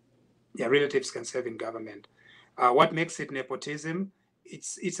 Yeah, relatives can serve in government. What makes it nepotism?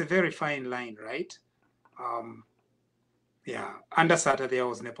 It's a very fine line, right? Yeah, under Sata there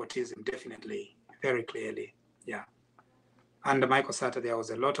was nepotism, definitely, very clearly. Yeah. Under Michael Sata there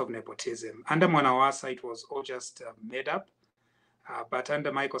was a lot of nepotism. Under Mwanawasa it was all just made up. But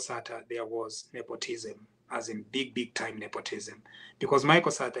under Michael Sata there was nepotism, as in big time nepotism. Because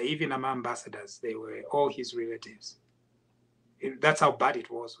Michael Sata, even among ambassadors, they were all his relatives. That's how bad it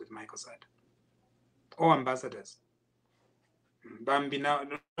was with Michael Sata. All ambassadors. Bambi now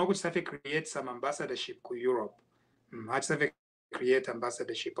nokuti create some ambassadorship ku Europe. Achitave create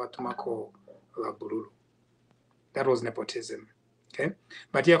ambassadorship atumako Bululu. That was nepotism. Okay.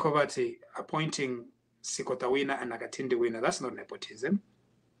 But Yakovati appointing Sikota winner and Nakatindi winner, that's not nepotism.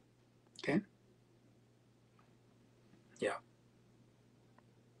 Okay. Yeah.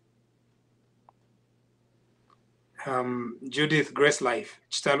 Judith Grace Life.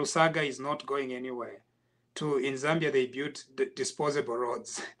 Chitalu Saga is not going anywhere. In Zambia they built disposable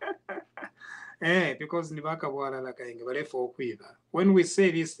roads. Because when we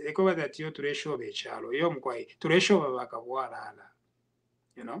say this, that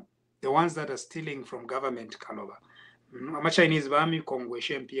you know, the ones that are stealing from government Kalova. Chinese bami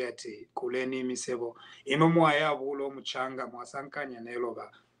kongweshe mpiati kuleni misebo inomu ya bulo muchanga mwasankanya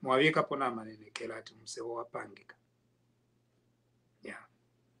neloba mwawika pona manene kelati msebo wapangika. Yeah.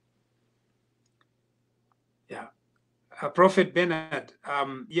 Yeah. Prophet Bernard,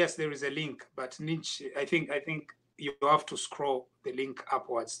 yes, there is a link, but I think you have to scroll the link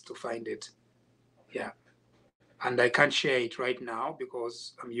upwards to find it. Yeah. And I can't share it right now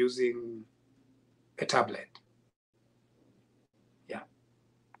because I'm using a tablet. Yeah.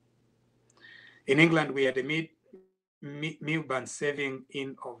 In England, we had a Milburn saving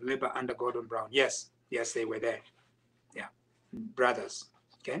in of labor under Gordon Brown. Yes, they were there. Yeah. Brothers.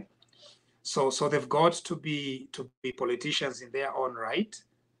 Okay. So they've got to be politicians in their own right.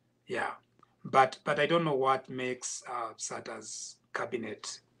 Yeah. But I don't know what makes Sata's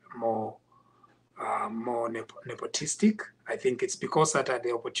cabinet more nepotistic. I think it's because Sata had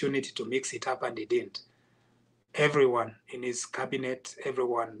the opportunity to mix it up and he didn't. Everyone in his cabinet,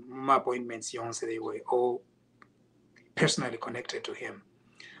 everyone, appointments, they were all personally connected to him.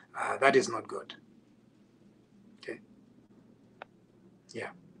 That is not good. Okay. Yeah.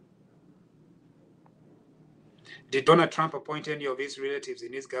 Did Donald Trump appoint any of his relatives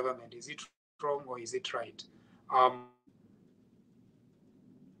in his government? Is it wrong or is it right?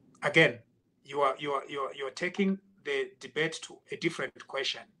 Again, you're taking the debate to a different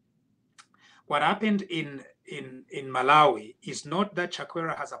question. What happened in Malawi is not that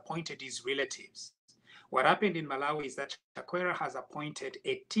Chakwera has appointed his relatives. What happened in Malawi is that Chakwera has appointed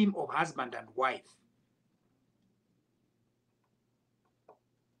a team of husband and wife.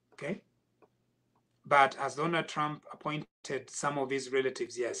 Okay? But has Donald Trump appointed some of his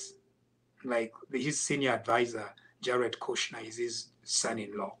relatives? Yes. Like his senior advisor, Jared Kushner, is his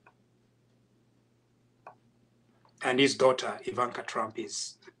son-in-law. And his daughter, Ivanka Trump,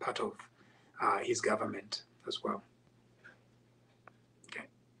 is part of his government as well. Okay.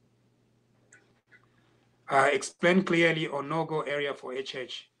 Explain clearly on no-go area for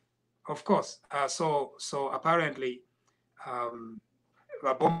HH. Of course. So apparently,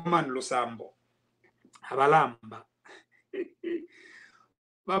 Baboman Lusambo, Abalamba.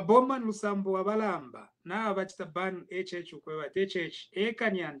 Baboman Lusambo, Abalamba. Now abachita ban HH ukwewa HH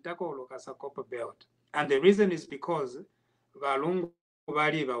ekanyantako lokasa copper belt. And the reason is because Valungu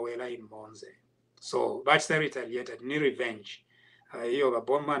bali bawela in Monze. So bachita retaliated, ni revenge. Iyo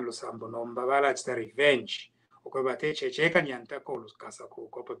Baboman Lusambo nomba bachita revenge. Ukwewa HH ekanyantako lokasa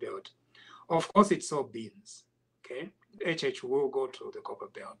copper belt. Of course, it's all beans. Okay, HH will go to the copper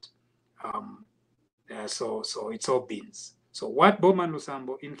belt. So it's all beans. So what Bowman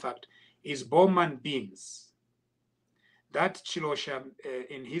Lusambo, in fact, is Bowman beans. That Chilosha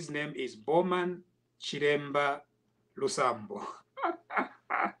in his name is Bowman Chiremba Lusambo.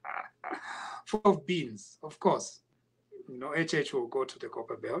 Full of beans, of course. You know, HH will go to the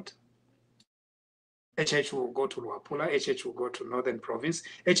copper belt. HH will go to Luapula, HH will go to Northern Province,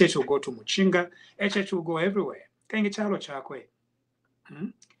 HH will go to Muchinga, HH will go everywhere. Kenge chalo chakwe.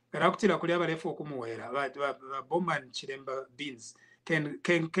 Rakutira kuli abalefu okumuwera. Bowman Chiremba beans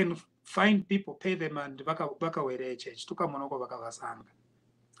can find people, pay them and baka were HH. Tuka monoko baka vasanga.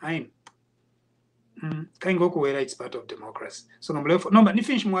 Aim. Kango kuwera, it's part of democracy. So no, but ni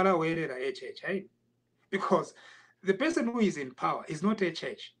finish mwala were HH. because the person who is in power is not a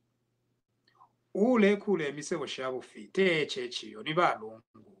church. Ule kule misebo shabu fi te church yo ni balungu.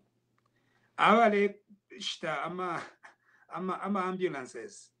 Abale shita ama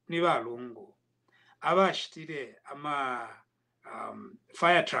ambulances ni balungu. Abashtire ama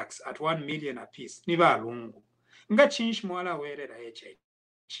fire trucks at 1 million apiece ni balungu. Nga change mwala were la church.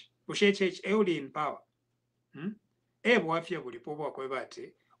 Ushe church euli in power. Wafia bulipobo kwa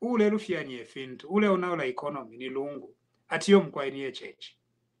bate ule rufia ni efintu ule onaola economy ni lungu atiyo mkwa ni church.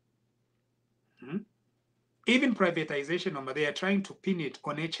 Even privatization, they are trying to pin it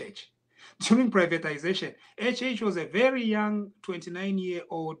on HH. During privatization, HH was a very young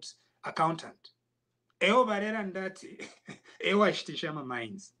 29-year-old accountant. Eo barera ndati ewa shitishama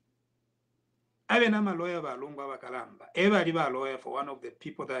mines. Abe nama lawyer balungu abakalamba. Eba liba lawyer for one of the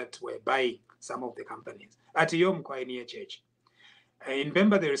people that were buying some of the companies. Atiyo mkwa ni HH. In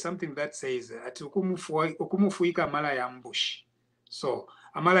Bemba, there is something that says ati ukumufuika amala ya mbushi. So,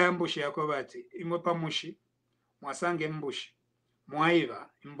 amala ya mbushi yako bati imwepa mushi, mwasange mbushi, mwaiva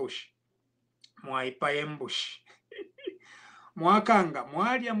mbushi, mwaipa mbushi. Mwakanga,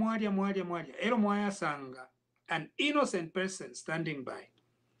 mwalia. Elo mwaya sanga, an innocent person standing by.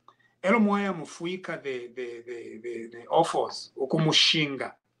 Elo mwaya mufuika the offers,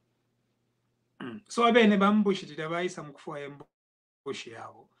 ukumushinga. So, abene bambushi titabaisa mkufua mbushi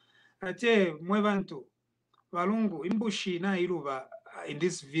yao. Ate mwebantu, balungu, imbushi na iluba in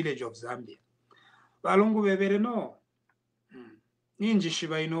this village of Zambia. Balungu bebere no.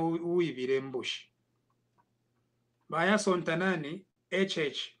 Ninjishiba ino uibire mbushi. Baya sontanani,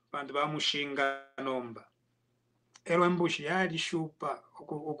 HH, bantu bamushinga nomba. Elo mbushi yali shupa,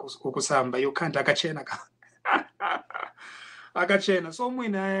 ukusamba, you can't akachena ka. Akachena, so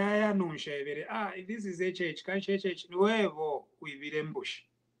mwina ya nunsha ibere, this is HH, kanshi HH, nuevo uibire mbushi.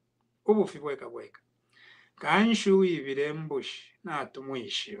 Ubufi bweka. Kanshi uibire mbushi, na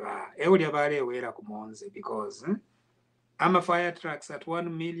tumuishiba. Euli abale wera ku Monze, because ama fire trucks at 1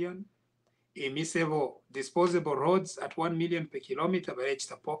 million, emisebo disposable roads at 1 million per kilometer, but it's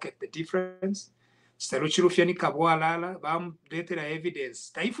to pocket the difference. Chitalu Chilufya ni kabwalala, letera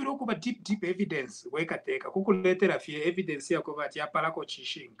evidence. Taifiro kuba deep evidence, weka teka. Kukuletera fie evidence ya kubati ya palako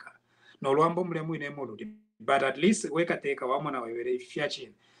chishinka. No luambo mlemu inemuludi. But at least weka teka wamona wewere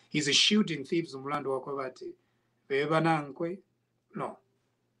fiachin. He's shooting thieves mulando wakobati. Beba nankwe, no.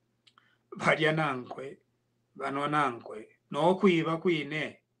 Badia nankwe, bano nankwe. No kuiva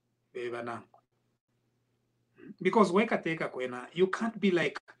kuine, beba nankwe. Because weka teka kwena, you can't be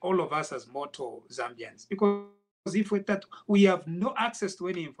like all of us as mortal Zambians. Because if we have no access to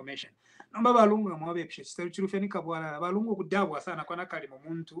any information. Namba balungu mwabe pishe, Chitalu Chilufya ni kabwala, balungu kudabwa sana kwa nakali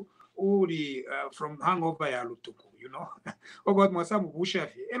muntu uli from hangover ya lutuku, you know. Ogot mwasamu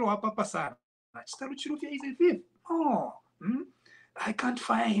bushafi, elo hapa sana. Chitalu Chilufya is a thief. Oh, I can't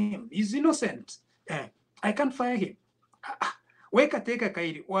fire him. He's innocent. I can't fire him. Weka teka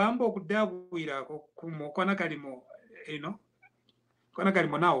kairi waambo kudabwira kwana kalimo, you know, kwana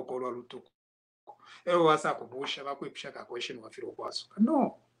kalimo na okolwa lutuku. Elo wasa kubusha bakwepisha ka question wafiro kwaso.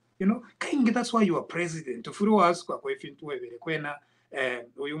 No, you know, kainge, that's why you are president. Ufiro waso kwa kwefintu webere kwena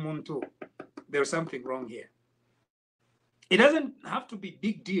uyu muntu, there's something wrong here. It doesn't have to be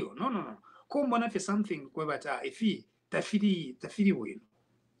big deal. No. Kumbona for something kwebata ifi tafiri win.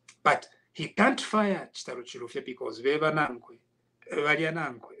 But he can't fire Chitalu Chilufya because beba nankwe. Valia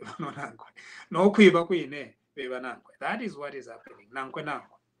nankwe, no nankwe. No kuiba kuine, beba nankwe. That is what is happening. Nankwe.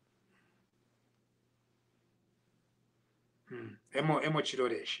 Emo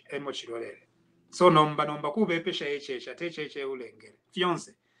chirolere. So nomba kubepesha HH ulengere.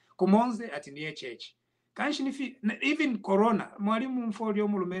 Fiance. Kumonze ati ni HH. Kanshi nifi, even corona, mwalimu mfolio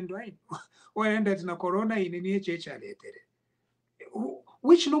mulumendo haini. Waenda tina corona ini ni HH aletere.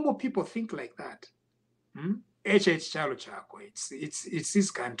 Which normal people think like that? HH chalo chako. It's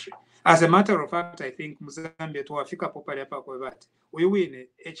his country. As a matter of fact, I think Mozambique tuwafika popali hapa kwa bati. Uyuwine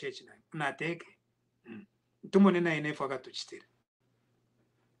HH na teke. Tumonena inefu wakatuchitira.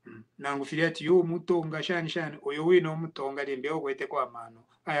 Nangufiria ati yu mutonga shani uyuwine umutonga limbeo kwete kwa mano.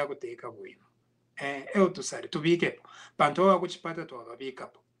 Aya kuteka buino. Tusari tubikepo. Panto wa kuchipata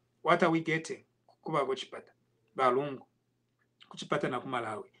tuwakabikapo. What are we getting? Kuba kuchipata. Balungu. Kuchipata na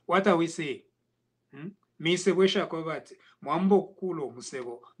kumalawi. What are we saying? Mise wesha kwa bati. Mwambo kukulo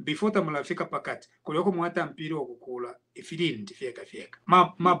musego. Before tamulafika pakati. Kulioko mwata mpiro kukula. Ifilindi fieka.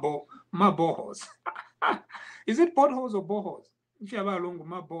 Ma bohos. Is it potholes or bohos? If you have a long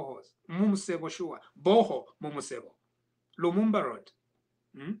ma bohos. Mumusego shua. Boho mumusego. Lumumba Road.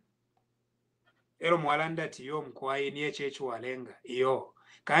 Ero mwalanda tiyo mkwai ni HH walenga. Iyo.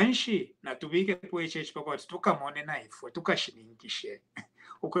 kanshi na tubike po HH pakoti tukamone na ifwe tukashininkishe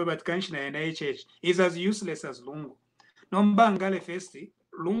ukweba kanshi na HH is as useless as lungu nomba ngale festi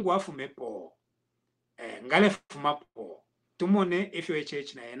lungu afume po ngale fuma po tumone ifyo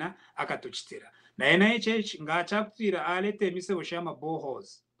HH na yena akatuchitira na yena HH ngachaptira alete mise ushama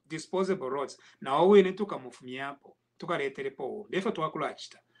boreholes disposable rods na owene tukamufumyapo tukaleterepo ndefo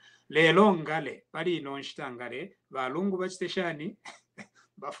twakulachita lelo ngale bali inonshita ngale balungu bachiteshani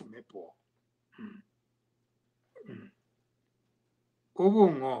bafumepo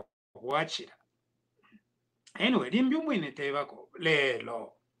ubungo wachira anyway limbi mwine tebako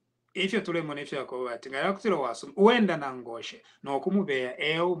lelo ifyo tule mone ifyo ko bati ngala kutiro wasu uenda na ngoshe no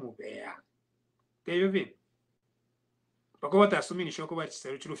kumubeya mubeya teyo vi bako batasumi ni shoko bati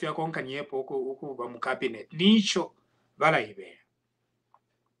Chitalu Chilufya konkanyepo uku ba mu cabinet nicho balayibeya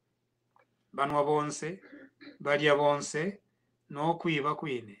banwa bonse balya bonse no kwiba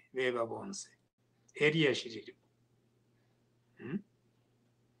kwine beba bonse eriya shiriri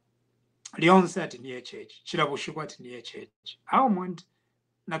lyonse ati ni HH chirabushikwa ati ni HH aho mundi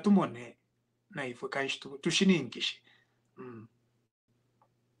natumone na ifwe kanshi tushininkishe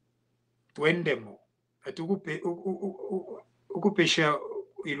twendemo atukupe ukupesha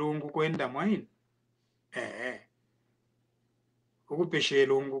ilungu kwenda mwaini ukupesha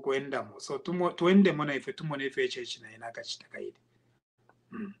ilungu kwendamo so twendemo na ifwe tumone ifwe HH na inakachita kaidi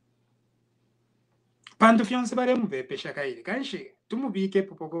pantu fyonse bare mubepesha kaidi kanshi tumubike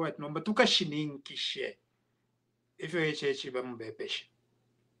popoko wati nomba tukashininkishe ifyo HH bamubepesha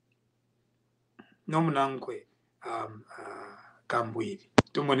nomunankwe kambwiri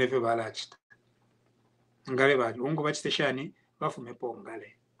tumone ifyo balachita ngale balungu bachiteshani bafumepo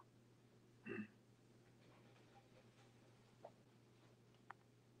ngale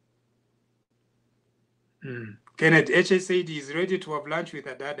Kenneth, HH said he is ready to have lunch with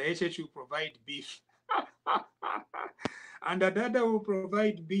Adada. HH will provide beef. And Adada will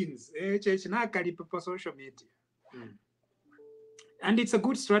provide beans. HH na kalipa for social media. And it's a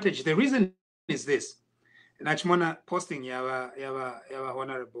good strategy. The reason is this. Nachmona posting yawa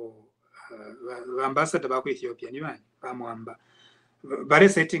honorable ambassador baku Ethiopia. Bamwamba. Bare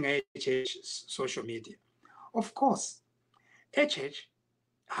setting HH social media. Of course, HH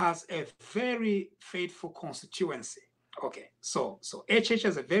has a very faithful constituency. Okay, so HH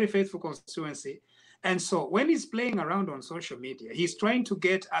has a very faithful constituency. And so when he's playing around on social media, he's trying to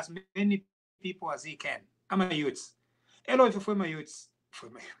get as many people as he can. I'm a youth. Hello, if you're my youths.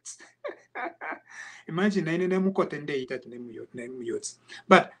 Imagine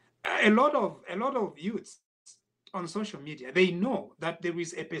but a lot of youths on social media, they know that there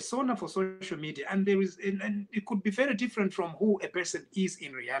is a persona for social media, and and it could be very different from who a person is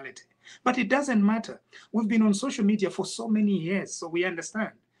in reality. But it doesn't matter. We've been on social media for so many years, so we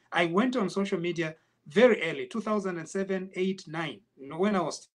understand. I went on social media very early, 2007, 8, 9, when I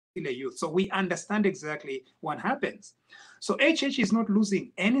was still a youth. So we understand exactly what happens. So HH is not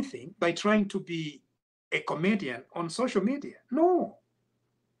losing anything by trying to be a comedian on social media. No.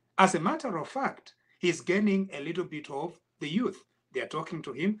 As a matter of fact, he's gaining a little bit of the youth. They are talking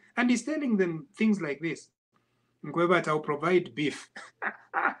to him, and he's telling them things like this. Ngwebata will provide beef.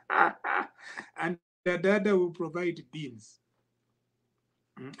 And the dada will provide beans.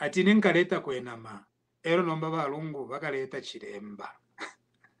 Atinen kaleta kwenama. Ero nomba balungu bakaleta chiremba.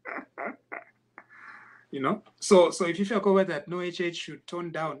 You know? So if you feel over that no HH should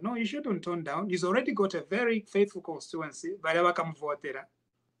tone down. No, he shouldn't tone down. He's already got a very faithful constituency. Balaba kamvotera.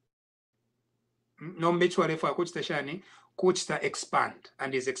 No mutual for Kuchitashani, Kuchita expand,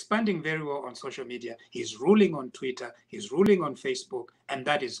 and he's expanding very well on social media. He's ruling on Twitter, he's ruling on Facebook, and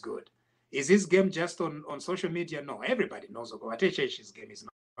that is good. Is his game just on social media? No, everybody knows about HH's game is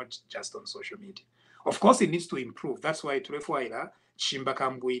not just on social media. Of course, it needs to improve. That's why Turefuaila Chimba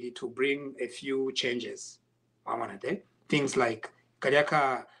Kambwidi to bring a few changes. Things like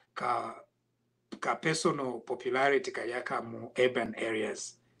Kariaka ka personal popularity Kariaka mu urban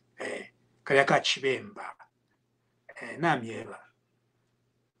areas. Kariaka chibemba namieva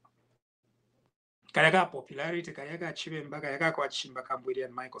kariaka popularity kariaka chibemba kariaka kwa chimba kambwiri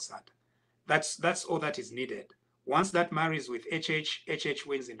and Michael Sata. That's all that is needed. Once that marries with HH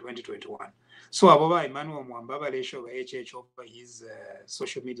wins in 2021. So ababa Emmanuel Mwambaba lesho HH over his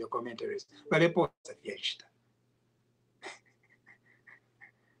social media commentaries balepo safiashita.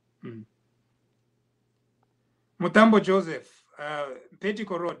 Mutambo Joseph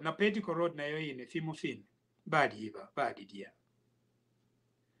Petico Road na yoine Fimufin badi dia.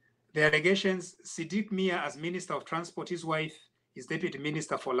 The allegations: Siddiq Mia as Minister of Transport, his wife is Deputy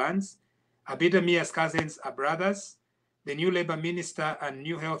Minister for Lands. Abida Mia's cousins are brothers. The new Labour Minister and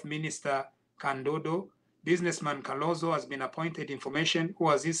new Health Minister, Kandodo. Businessman Kalozo has been appointed information, who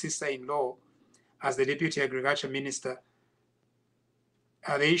was his sister-in-law, as the Deputy Agriculture Minister.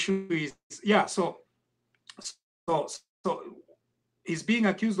 The issue is, yeah, so he's being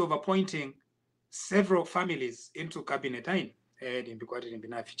accused of appointing several families into cabinet.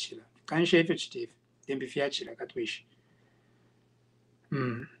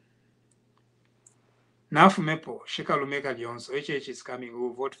 Nafumepo, Shikalumeka Jonso, HH is coming,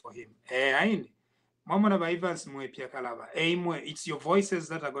 we'll vote for him. Mamona ba Evans Mwepia Kalava. It's your voices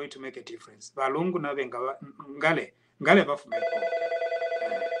that are going to make a difference. Balungu na ngale bafumepo.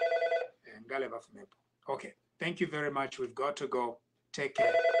 Ngale bafumepo. Okay, thank you very much. We've got to go. Take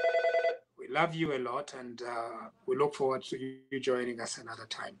care. We love you a lot, and we look forward to you joining us another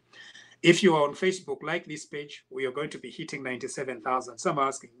time. If you are on Facebook, like this page, we are going to be hitting 97,000. Some are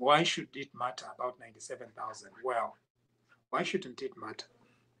asking, why should it matter about 97,000? Well, why shouldn't it matter?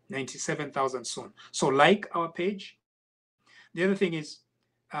 97,000 soon. So like our page. The other thing is,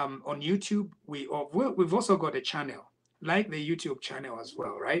 on YouTube, we've also got a channel, like the YouTube channel as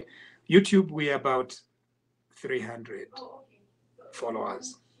well, right? YouTube, we're about 300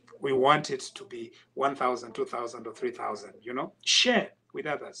 followers. We want it to be 1,000, 2,000, or 3,000, you know? Share with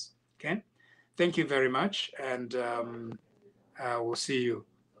others, okay? Thank you very much, and we'll see you.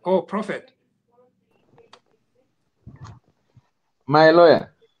 Oh, Prophet. My lawyer.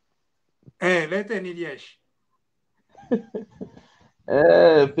 Hey, let any yes.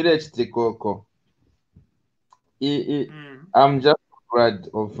 Village Tikoko. I'm just glad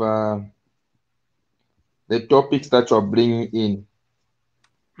of the topics that you're bringing in,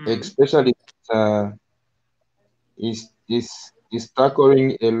 especially is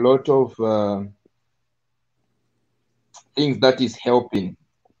tackling a lot of things that is helping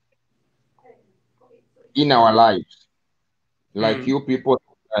in our lives, like you people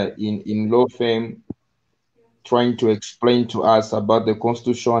in law firm trying to explain to us about the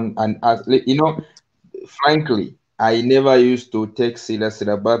Constitution, and as you know, frankly, I never used to take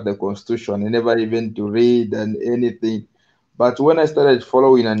seriously about the Constitution. I never even to read and anything. But when I started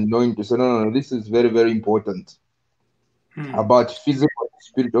following and knowing to say, no, this is very, very important. About physical and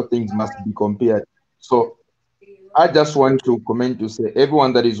spiritual things must be compared. So I just want to comment to say,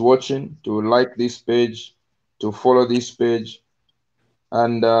 everyone that is watching, to like this page, to follow this page,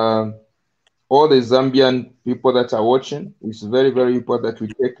 and all the Zambian people that are watching, it's very, very important that we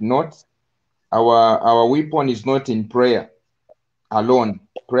take note. Our weapon is not in prayer alone.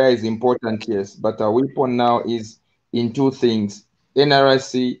 Prayer is important, yes, but our weapon now is in two things: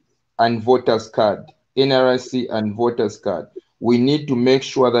 NRC and voters card. NRC and voters card. We need to make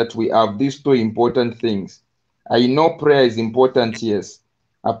sure that we have these two important things. I know prayer is important, yes.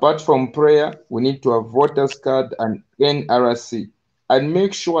 Apart from prayer, we need to have voters card and NRC, and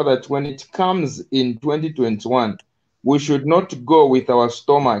make sure that when it comes in 2021, we should not go with our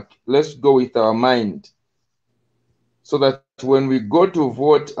stomach. Let's go with our mind. So that when we go to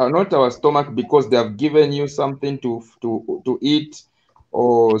vote, not our stomach, because they have given you something to eat,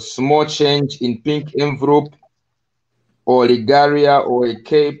 or small change in pink envelope, or regalia, or a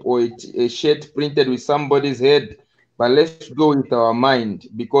cape, or a shirt printed with somebody's head. But let's go with our mind,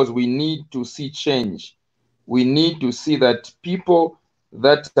 because we need to see change. We need to see that people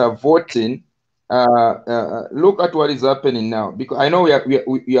that are voting, look at what is happening now. Because I know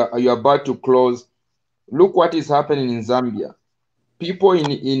we are about to close. Look what is happening in Zambia. People in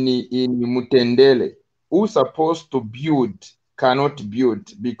Mutendele who supposed to build cannot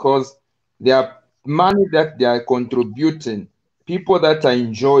build, because their money that they are contributing, people that are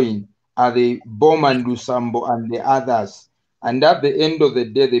enjoying are the Bom and Lusambo and the others. And at the end of the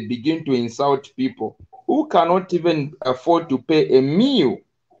day, they begin to insult people who cannot even afford to pay a meal,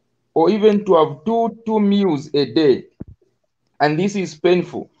 or even to have two meals a day. And this is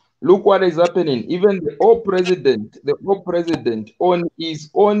painful. Look what is happening. Even the old president on his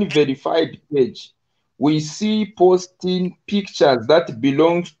own verified page, we see posting pictures that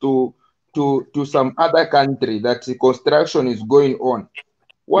belongs to some other country, that the construction is going on.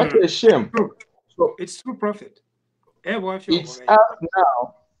 What a shame. So it's true, Prophet. It's us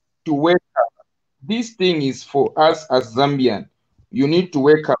now to wake up. This thing is for us as Zambian. You need to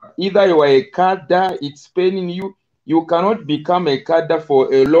wake up. Either you are a cadre, it's paining you. You cannot become a cadre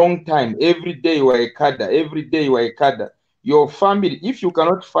for a long time. Every day you are a cadre. Every day you are a cadre. Your family, if you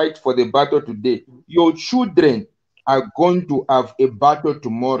cannot fight for the battle today, your children are going to have a battle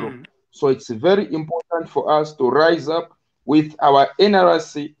tomorrow. So it's very important for us to rise up with our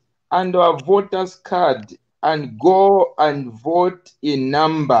NRC and our voters card and go and vote in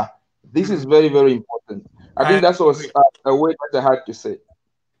number. This is very, very important. I think that was a word that I had to say.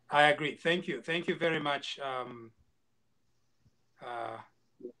 I agree. Thank you very much,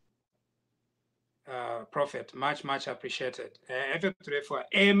 Prophet. Much appreciated. For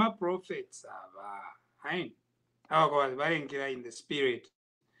Emma prophets, in the spirit.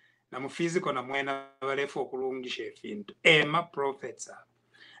 Na physical na mwena balefu okulungisha efintu. Emma prophets.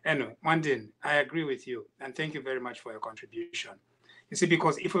 Anyway, Mwandin, I agree with you, and thank you very much for your contribution. You see,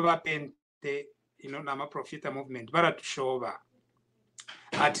 because if we were paying the, Nama Profita movement, but to show over,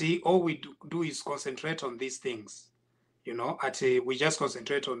 all we do is concentrate on these things, we just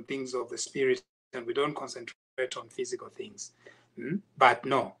concentrate on things of the spirit, and we don't concentrate on physical things. But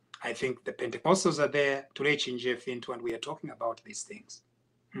no, I think the Pentecostals are there to reach in into, and we are talking about these things.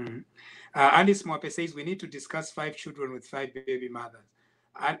 Alice Mwape says we need to discuss 5 children with 5 baby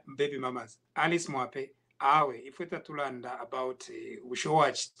mamas. Alice Mwape, if we tatulanda about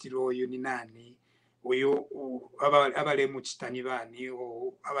ushowa chitiro yuninani, abale muchitani bani,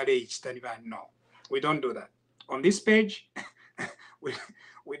 or abale ichitani bani. No, we don't do that. On this page,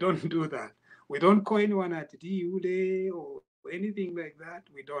 we don't do that. We don't call anyone at Diude or anything like that.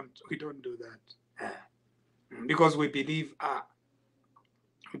 We don't do that. Because we believe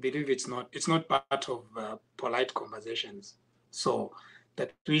it's not part of polite conversations. So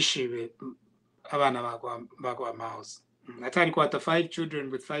that we should abana bakwa mouse. Natali kwata 5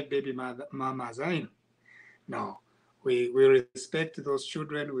 children with 5 baby mamas. No, we respect those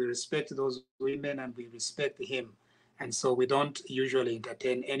children, we respect those women, and we respect him, and so we don't usually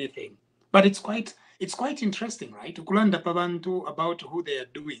entertain anything. But it's quite interesting, right? Ukulanda pabantu about who they are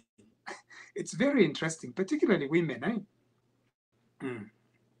doing. It's very interesting, particularly women.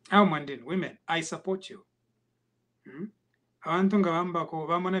 Mwandin, women, I support you. Abantu nga bambako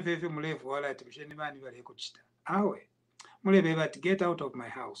bamona fefe mulevu wala ati msheni bani bali kuchita. Awe, mulebe bati get out of my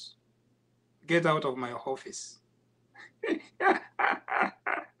house. Get out of my office.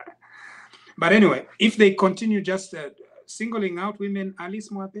 But anyway, if they continue just singling out women, Alice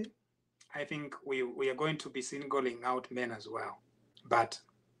Mwape, I think we are going to be singling out men as well. But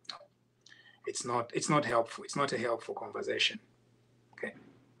it's not helpful. It's not a helpful conversation. Okay.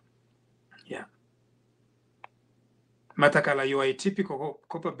 Yeah. Matakala, you are a typical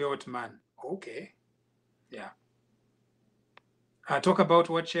copper belt man. Okay. Yeah. Talk about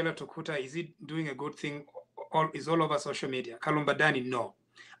what Chela Tukuta, is it doing a good thing? Is all over social media. Kalumbadani, no.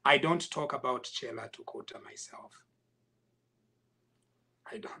 I don't talk about Chela Tukuta myself.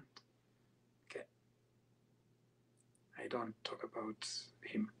 I don't. Okay. I don't talk about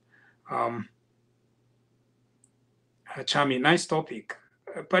him. Chami, nice topic.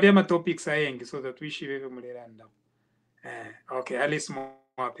 Padiama topics saying so that we should be random. Okay, Alice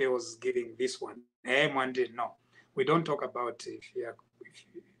Mwape was giving this one. No. We don't talk about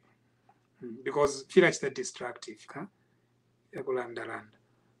because feel like that's destructive.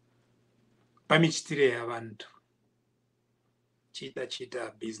 Pamichitire abantu.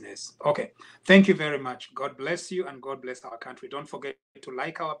 Cheetah business. Okay. Thank you very much. God bless you and God bless our country. Don't forget to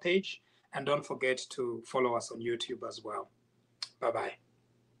like our page and don't forget to follow us on YouTube as well. Bye-bye.